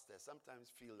and pastors sometimes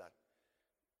feel that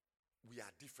we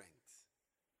are different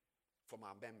from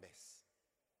our members.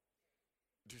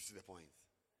 Do you see the point?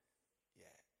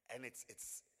 Yeah. And it's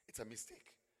a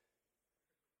mistake.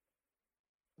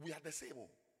 We are the same.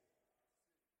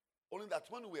 Only that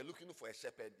when we were looking for a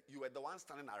shepherd, you were the one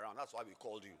standing around. That's why we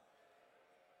called you.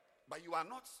 But you are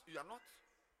not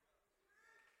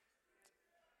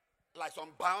like some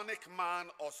bionic man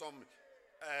or some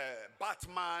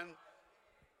Batman,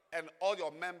 and all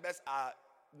your members are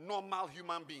normal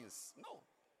human beings. No.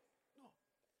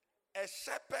 A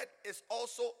shepherd is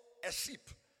also a sheep,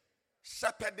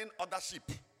 shepherding other sheep.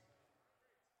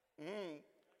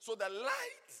 So the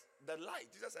light,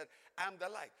 Jesus said, I am the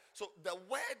light. So the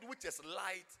word which is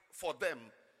light for them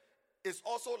is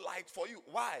also light for you.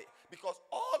 Why? Because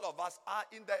all of us are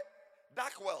in the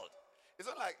dark world. It's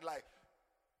not like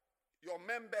your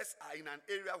members are in an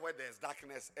area where there's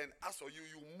darkness, and as for you,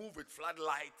 you move with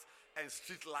floodlight and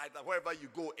street light, that wherever you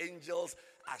go, angels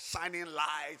are shining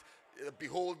light.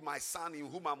 Behold my son in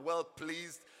whom I'm well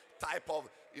pleased type of,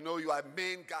 your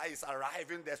main guy is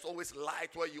arriving. There's always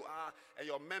light where you are. And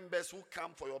your members who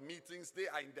come for your meetings, they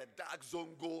are in the dark zone.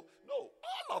 No,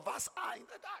 all of us are in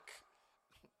the dark.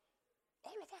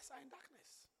 All of us are in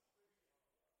darkness.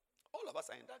 All of us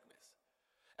are in darkness.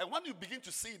 And when you begin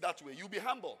to see it that way, you'll be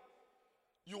humble.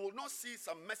 You will not see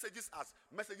some messages as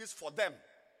messages for them.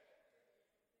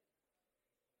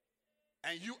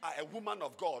 And you are a woman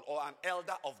of God or an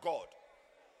elder of God.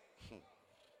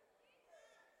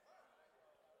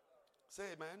 Say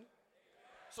amen.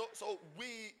 So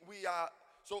we are,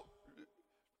 so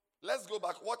let's go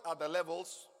back. What are the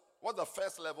levels? What's the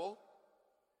first level?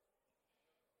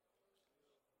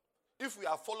 If we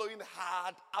are following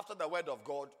hard after the word of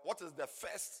God, what is the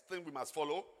first thing we must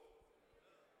follow?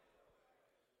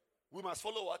 We must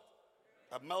follow what?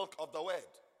 The milk of the word.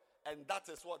 And that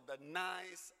is what? The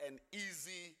nice and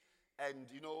easy and,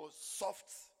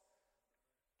 soft,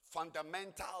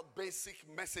 fundamental, basic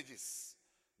messages.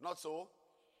 Not so?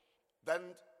 Then,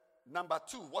 number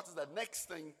 2, what is the next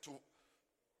thing to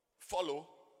follow?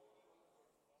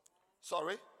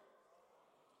 Sorry?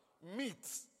 Meat.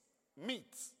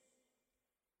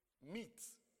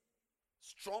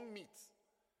 Strong meat.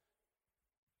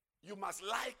 You must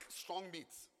like strong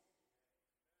meat.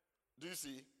 Do you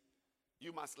see?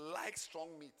 You must like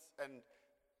strong meat. And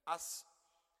as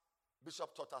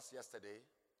Bishop taught us yesterday,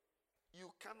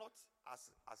 you cannot,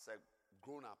 as a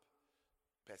grown-up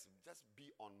person, just be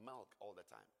on milk all the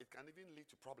time. It can even lead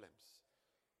to problems.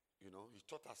 He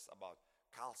taught us about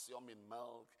calcium in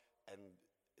milk and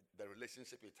the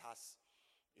relationship it has,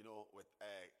 with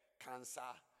cancer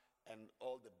and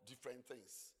all the different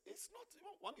things. It's not,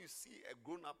 when you see a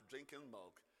grown-up drinking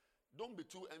milk, don't be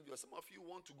too envious. Some of you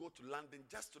want to go to London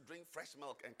just to drink fresh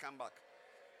milk and come back.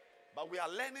 But we are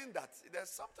learning that there's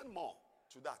something more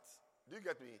to that. Do you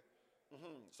get me?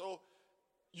 So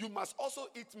you must also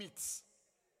eat meats.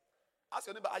 Ask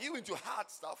your neighbor, are you into hard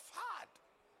stuff? Hard.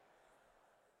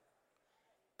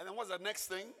 And then what's the next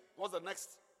thing? What's the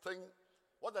next thing?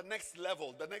 What's the next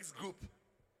level? The next group?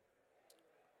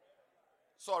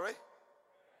 Sorry?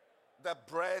 The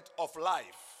bread of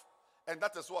life. And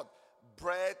that is what?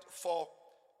 Bread for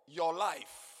your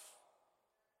life.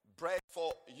 Bread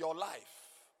for your life.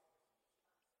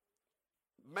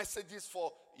 Messages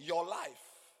for your life.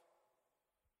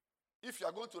 If you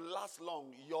are going to last long,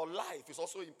 your life is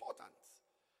also important.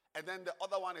 And then the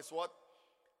other one is what?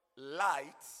 Light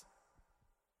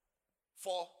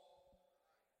for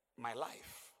my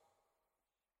life.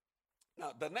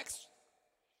 Now, the next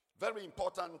very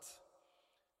important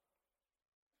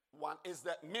one is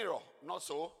the mirror. Not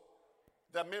so?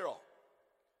 The mirror.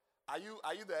 Are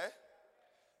you there?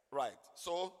 Right.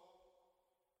 So,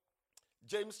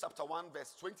 James chapter 1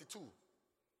 verse 22.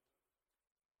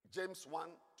 James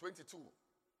 1:22.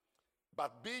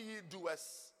 But be ye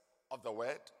doers of the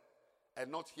word,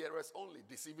 and not hearers only,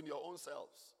 deceiving your own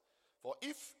selves. For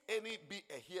if any be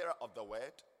a hearer of the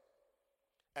word,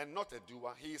 and not a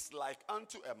doer, he is like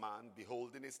unto a man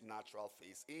beholding his natural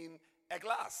face in a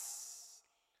glass.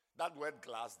 That word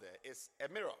glass there is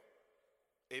a mirror.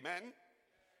 Amen?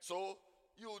 So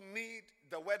you need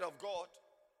the word of God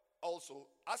also.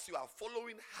 As you are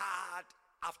following hard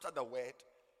after the word,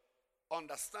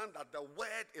 understand that the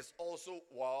word is also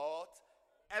what?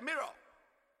 A mirror.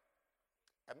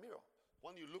 A mirror.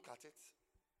 When you look at it,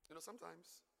 sometimes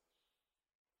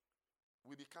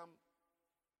we become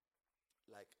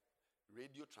like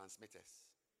radio transmitters,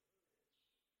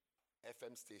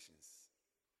 FM stations.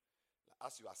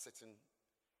 As you are sitting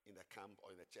in the camp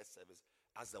or in the church service,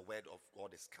 as the word of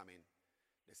God is coming,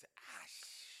 they say,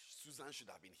 Susan should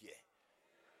have been here.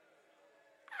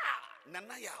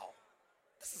 Nana Yao,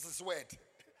 this is his word.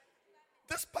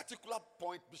 This particular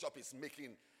point Bishop is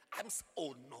making,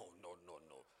 no.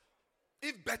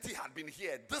 If Betty had been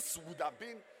here, this would have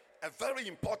been a very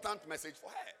important message for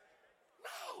her.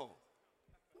 No.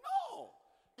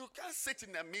 You can't sit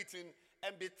in a meeting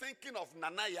and be thinking of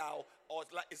Nana Yao, or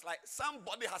it's like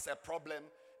somebody has a problem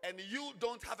and you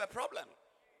don't have a problem.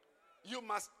 You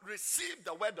must receive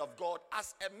the word of God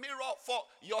as a mirror for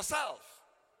yourself.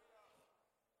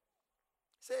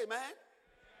 Say amen.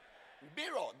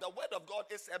 Mirror. The word of God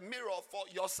is a mirror for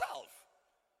yourself.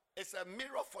 It's a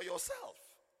mirror for yourself.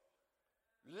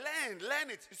 Learn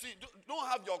it. You see, don't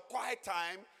have your quiet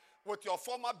time with your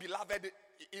former beloved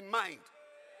in mind.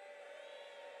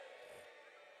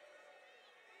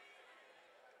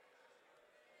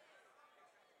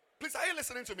 Please, are you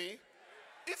listening to me?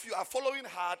 If you are following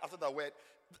hard after the word,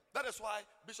 that is why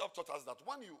Bishop taught us that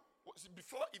when you See,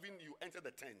 before even you enter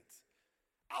the tent,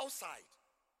 outside,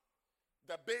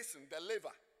 the basin, the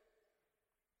laver,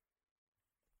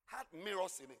 had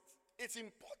mirrors in it. It's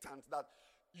important that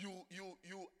you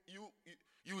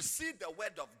see the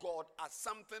word of God as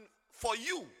something for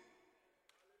you.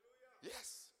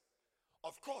 Yes.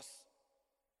 Of course,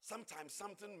 sometimes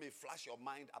something may flash your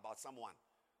mind about someone.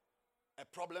 A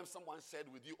problem someone said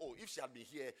with you, oh, if she had been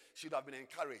here, she'd have been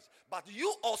encouraged. But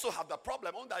you also have the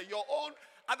problem under your own,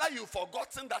 either you've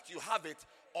forgotten that you have it,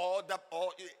 or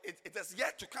it is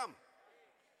yet to come.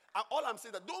 And all I'm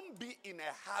saying that don't be in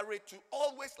a hurry to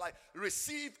always like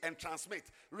receive and transmit.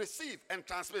 Receive and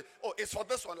transmit. Oh, it's for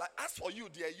this one. Like, as for you,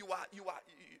 dear, you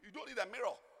don't need a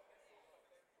mirror.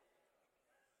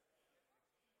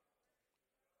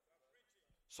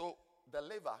 So the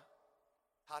laver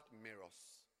had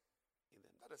mirrors in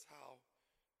them. That is how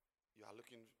you are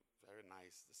looking very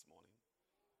nice this morning.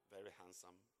 Very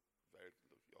handsome.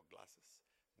 Your glasses,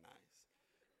 nice.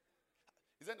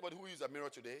 Is there anybody who uses a mirror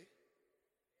today?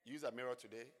 You use a mirror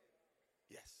today?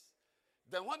 Yes.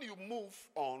 Then when you move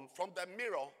on from the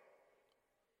mirror,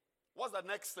 what's the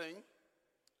next thing?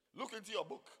 Look into your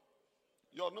book,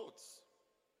 your notes.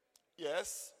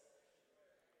 Yes.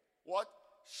 What?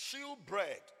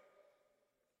 Shewbread.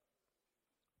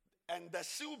 And the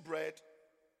shewbread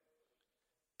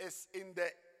is in the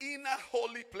inner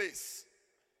holy place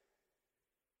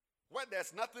where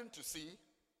there's nothing to see.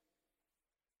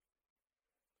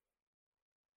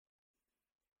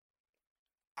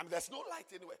 I mean, there's no light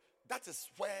anywhere. That is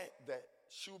where the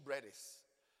shewbread is.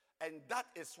 And that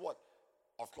is what?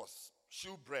 Of course,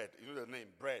 shewbread, you know the name,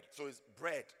 bread. So it's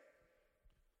bread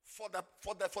for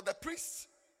the priests.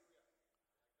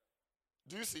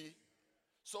 Do you see?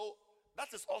 So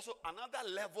that is also another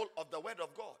level of the word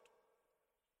of God.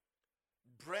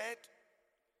 Bread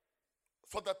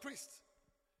for the priest.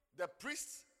 The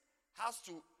priest has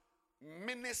to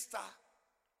minister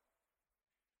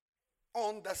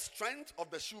on the strength of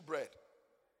the shewbread.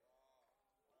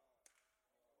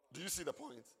 Do you see the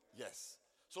point? Yes.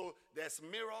 So there's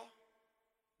mirror,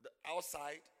 the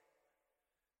outside.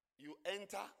 You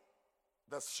enter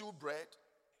the shewbread.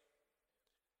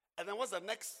 And then what's the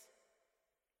next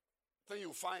thing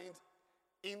you find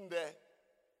in the,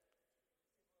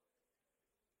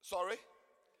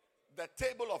 the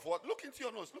table of what? Look into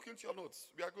your notes.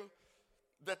 We are going.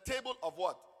 The table of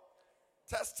what?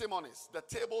 Testimonies. The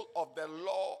table of the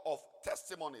law of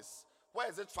testimonies. Where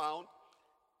is it found?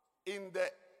 In the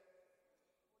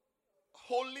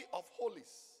Holy of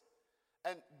Holies.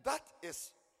 And that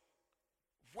is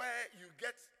where you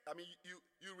get,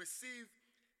 you receive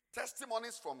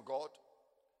testimonies from God,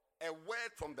 a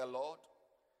word from the Lord,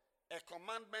 a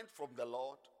commandment from the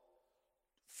Lord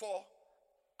for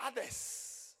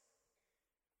others.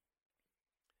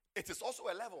 It is also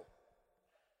a level.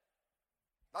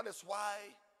 That is why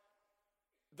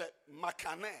the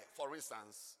makane, for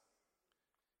instance,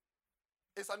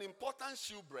 is an important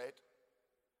shewbread,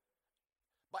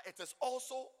 but it is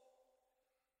also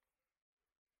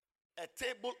a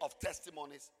table of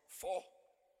testimonies for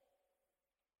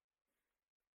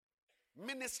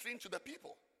ministering to the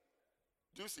people.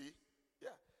 Do you see? Yeah.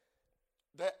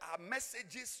 There are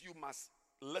messages you must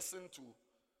listen to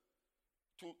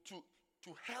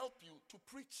help you to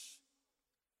preach.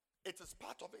 It is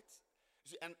part of it.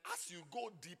 You see, and as you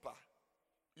go deeper,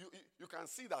 you can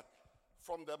see that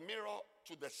from the mirror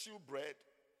to the shewbread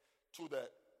to the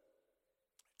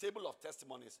table of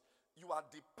testimonies, you are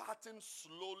departing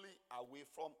slowly away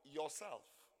from yourself.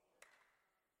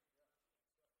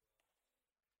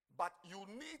 But you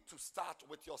need to start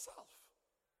with yourself.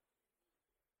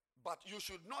 But you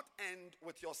should not end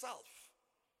with yourself.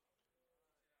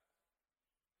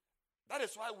 That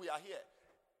is why we are here.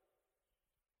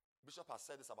 Bishop has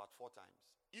said this about 4 times.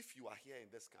 If you are here in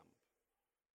this camp,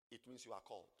 it means you are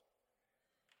called.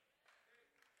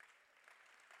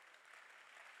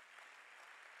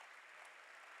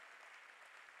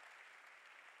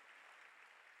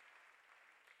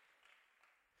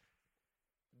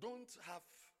 Don't have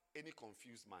any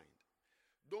confused mind.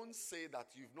 Don't say that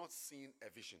you've not seen a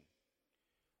vision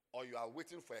or you are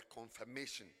waiting for a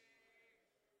confirmation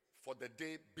for the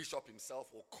day Bishop himself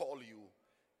will call you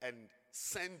and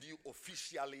send you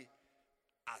officially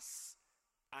as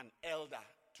an elder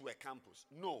to a campus.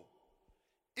 No.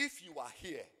 If you are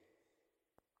here,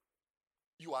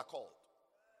 you are called.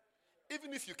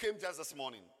 Even if you came just this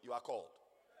morning, you are called.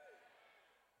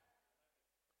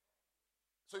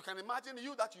 So you can imagine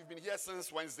you that you've been here since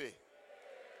Wednesday.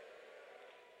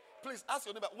 Please ask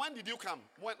your neighbor, when did you come?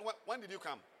 When did you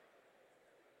come?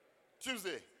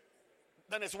 Tuesday.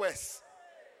 Then it's West.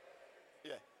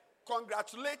 Yeah.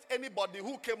 congratulate anybody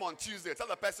who came on Tuesday. Tell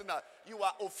the person that you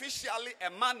are officially a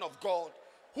man of God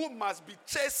who must be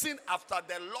chasing after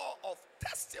the law of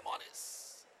testimonies.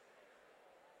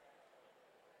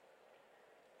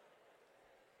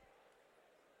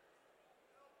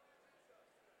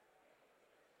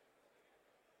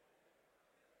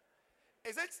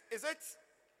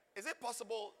 Is it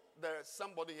possible there's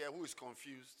somebody here who is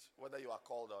confused whether you are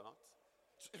called or not?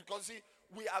 Because see,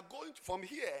 we are going to, from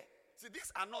here, see,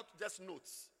 these are not just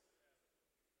notes.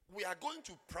 We are going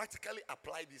to practically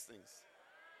apply these things.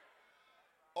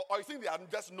 Or you think they are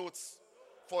just notes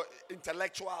for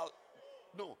intellectual?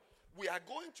 No. We are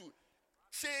going to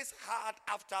chase hard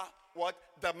after what?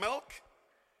 The milk.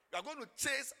 We are going to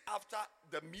chase after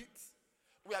the meat.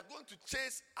 We are going to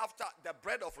chase after the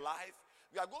bread of life.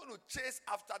 We are going to chase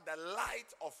after the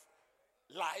light of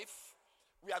life.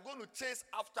 We are going to chase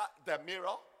after the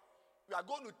mirror. We are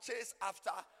going to chase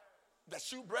after the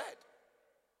shewbread.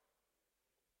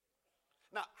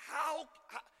 Now,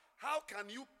 how can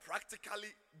you practically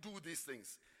do these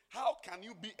things? How can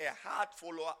you be a hard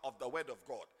follower of the word of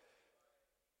God?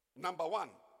 Number one,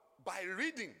 by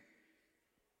reading.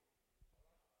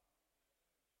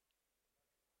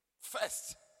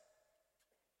 First.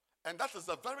 And that is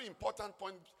a very important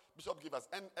point Bishop gave us.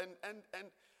 And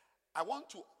I want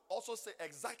to also say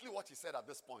exactly what he said at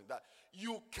this point, that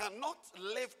you cannot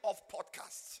live off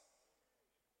podcasts.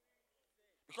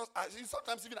 Because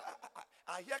sometimes even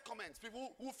I hear comments,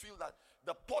 people who feel that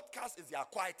the podcast is their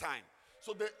quiet time.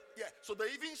 So they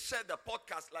even share the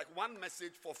podcast like one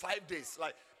message for 5 days.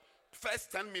 Like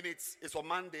first 10 minutes is on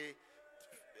Monday,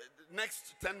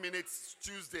 next 10 minutes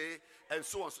Tuesday, and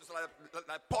so on. So it's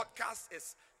like podcast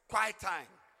is quiet time.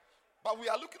 But we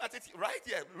are looking at it right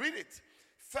here. Read it.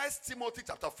 1 Timothy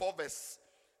chapter 4 verse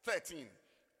 13.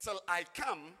 Till I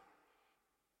come.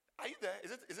 Are you there?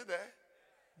 Is it there?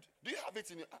 Do you have it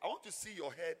in your, I want to see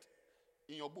your head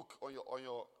in your book on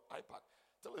your iPad.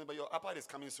 Tell me, but your iPad is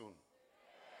coming soon.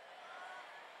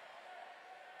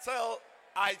 Till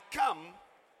I come.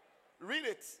 Read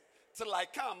it. Till I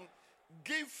come.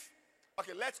 Give.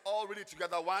 Okay, let's all read it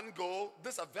together. One go.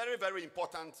 This is a very, very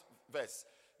important verse.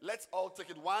 Let's all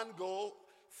take it. One go.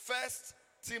 1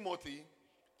 Timothy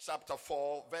chapter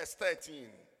 4 verse 13.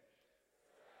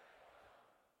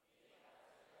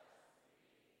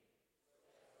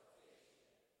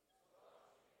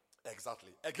 Exactly.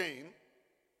 Again.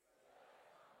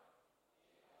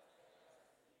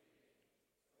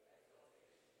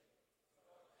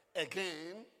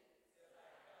 Again.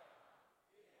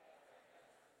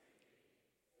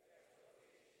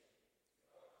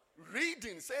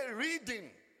 Reading. Say reading.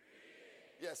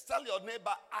 Yes, tell your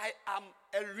neighbor, I am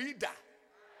a reader.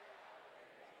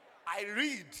 I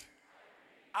read.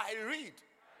 I read.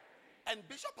 And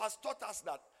Bishop has taught us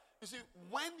that, you see,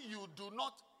 when you do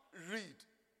not read,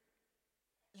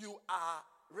 you are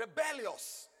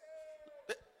rebellious.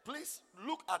 Please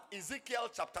look at Ezekiel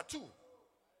chapter 2.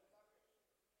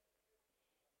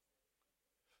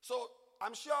 So,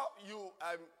 I'm sure you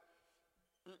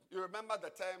remember the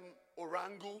term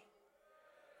orangu.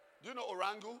 Do you know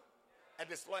orangu? A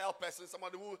disloyal person,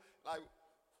 somebody who, like,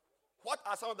 what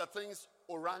are some of the things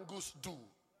orangus do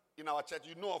in our church?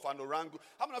 You know of an orangu.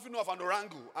 How many of you know of an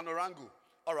orangu? An orangu.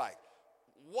 All right.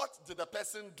 What did the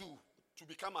person do to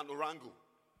become an orangu?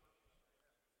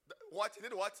 What? He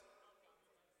did what?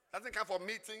 Doesn't come for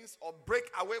meetings or break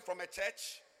away from a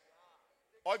church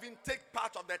or even take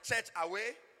part of the church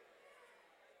away.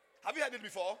 Have you heard it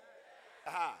before?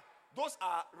 Those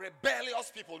are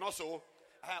rebellious people, not so.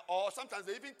 Or sometimes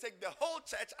they even take the whole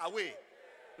church away.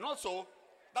 Not so.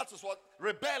 That is what?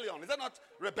 Rebellion. Is that not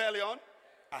rebellion?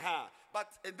 But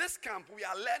in this camp, we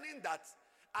are learning that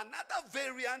another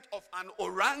variant of an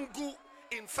orangu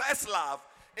in first love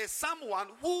is someone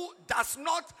who does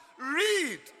not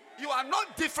read. You are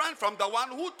not different from the one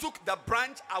who took the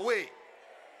branch away.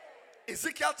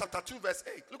 Ezekiel chapter 2 verse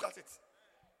 8. Look at it.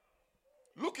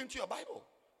 Look into your Bible.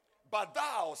 But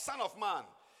thou, son of man,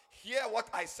 hear what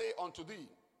I say unto thee.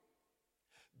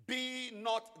 Be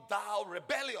not thou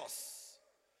rebellious,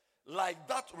 like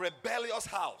that rebellious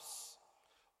house.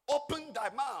 Open thy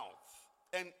mouth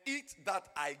and eat that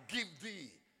I give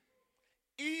thee.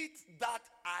 Eat that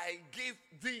I give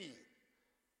thee.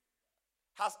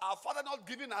 Has our Father not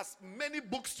given us many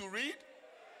books to read?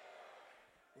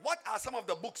 What are some of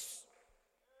the books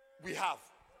we have?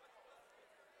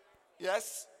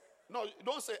 Yes? No,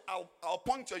 don't say, I'll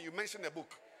point to you mention a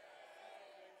book.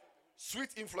 Sweet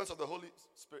Influence of the Holy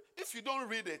Spirit. If you don't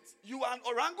read it, you are an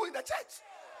orangu in the church.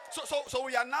 So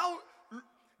we are now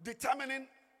determining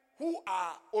who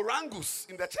are orangus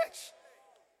in the church.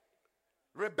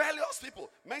 Rebellious people.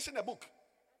 Mention a book.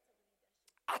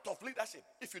 Art of Leadership.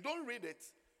 If you don't read it,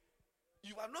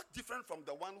 you are not different from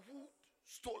the one who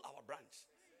stole our branch.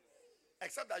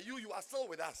 Except that you are still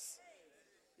with us.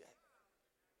 Yeah.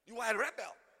 You are a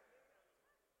rebel.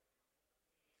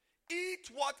 Eat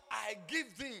what I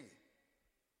give thee.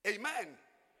 Amen.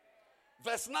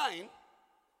 Verse 9.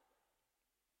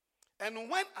 And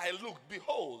when I looked,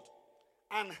 behold,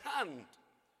 an hand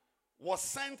was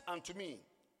sent unto me,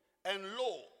 and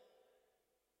lo,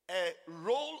 a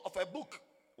roll of a book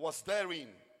was therein,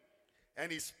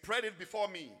 and he spread it before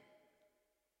me,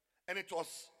 and it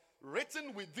was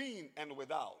written within and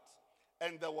without,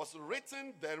 and there was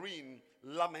written therein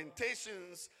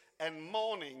lamentations and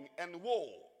mourning and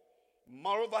woe.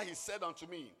 Moreover, he said unto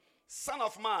me, Son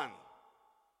of man,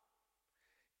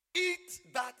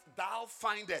 eat that thou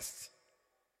findest.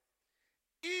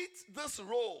 Eat this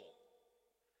roll,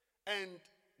 and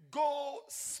go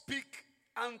speak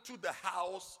unto the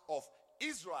house of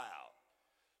Israel.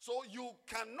 So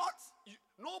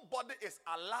nobody is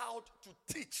allowed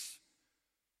to teach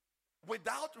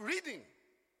without reading.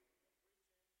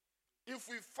 If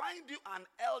we find you an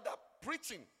elder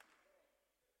preaching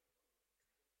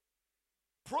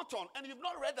Proton and you've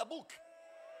not read the book,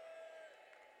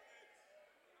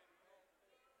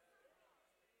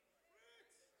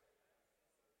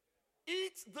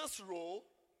 eat this roll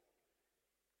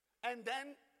and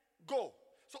then go.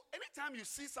 So anytime you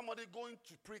see somebody going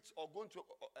to preach or going to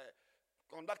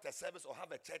conduct a service or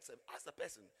have a church service, ask the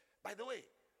person, by the way,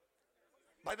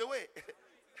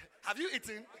 have you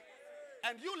eaten?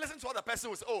 And you listen to what the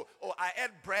person will say, oh, I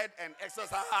ate bread and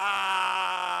exercise.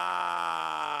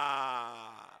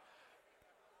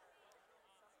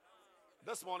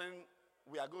 This morning,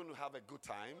 we are going to have a good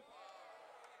time.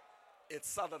 It's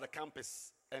sad that the camp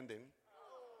is ending.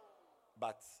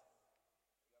 But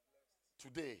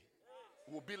today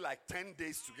will be like 10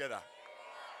 days together.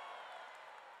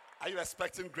 Are you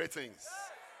expecting great things?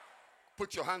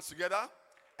 Put your hands together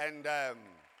and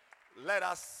let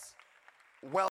us welcome.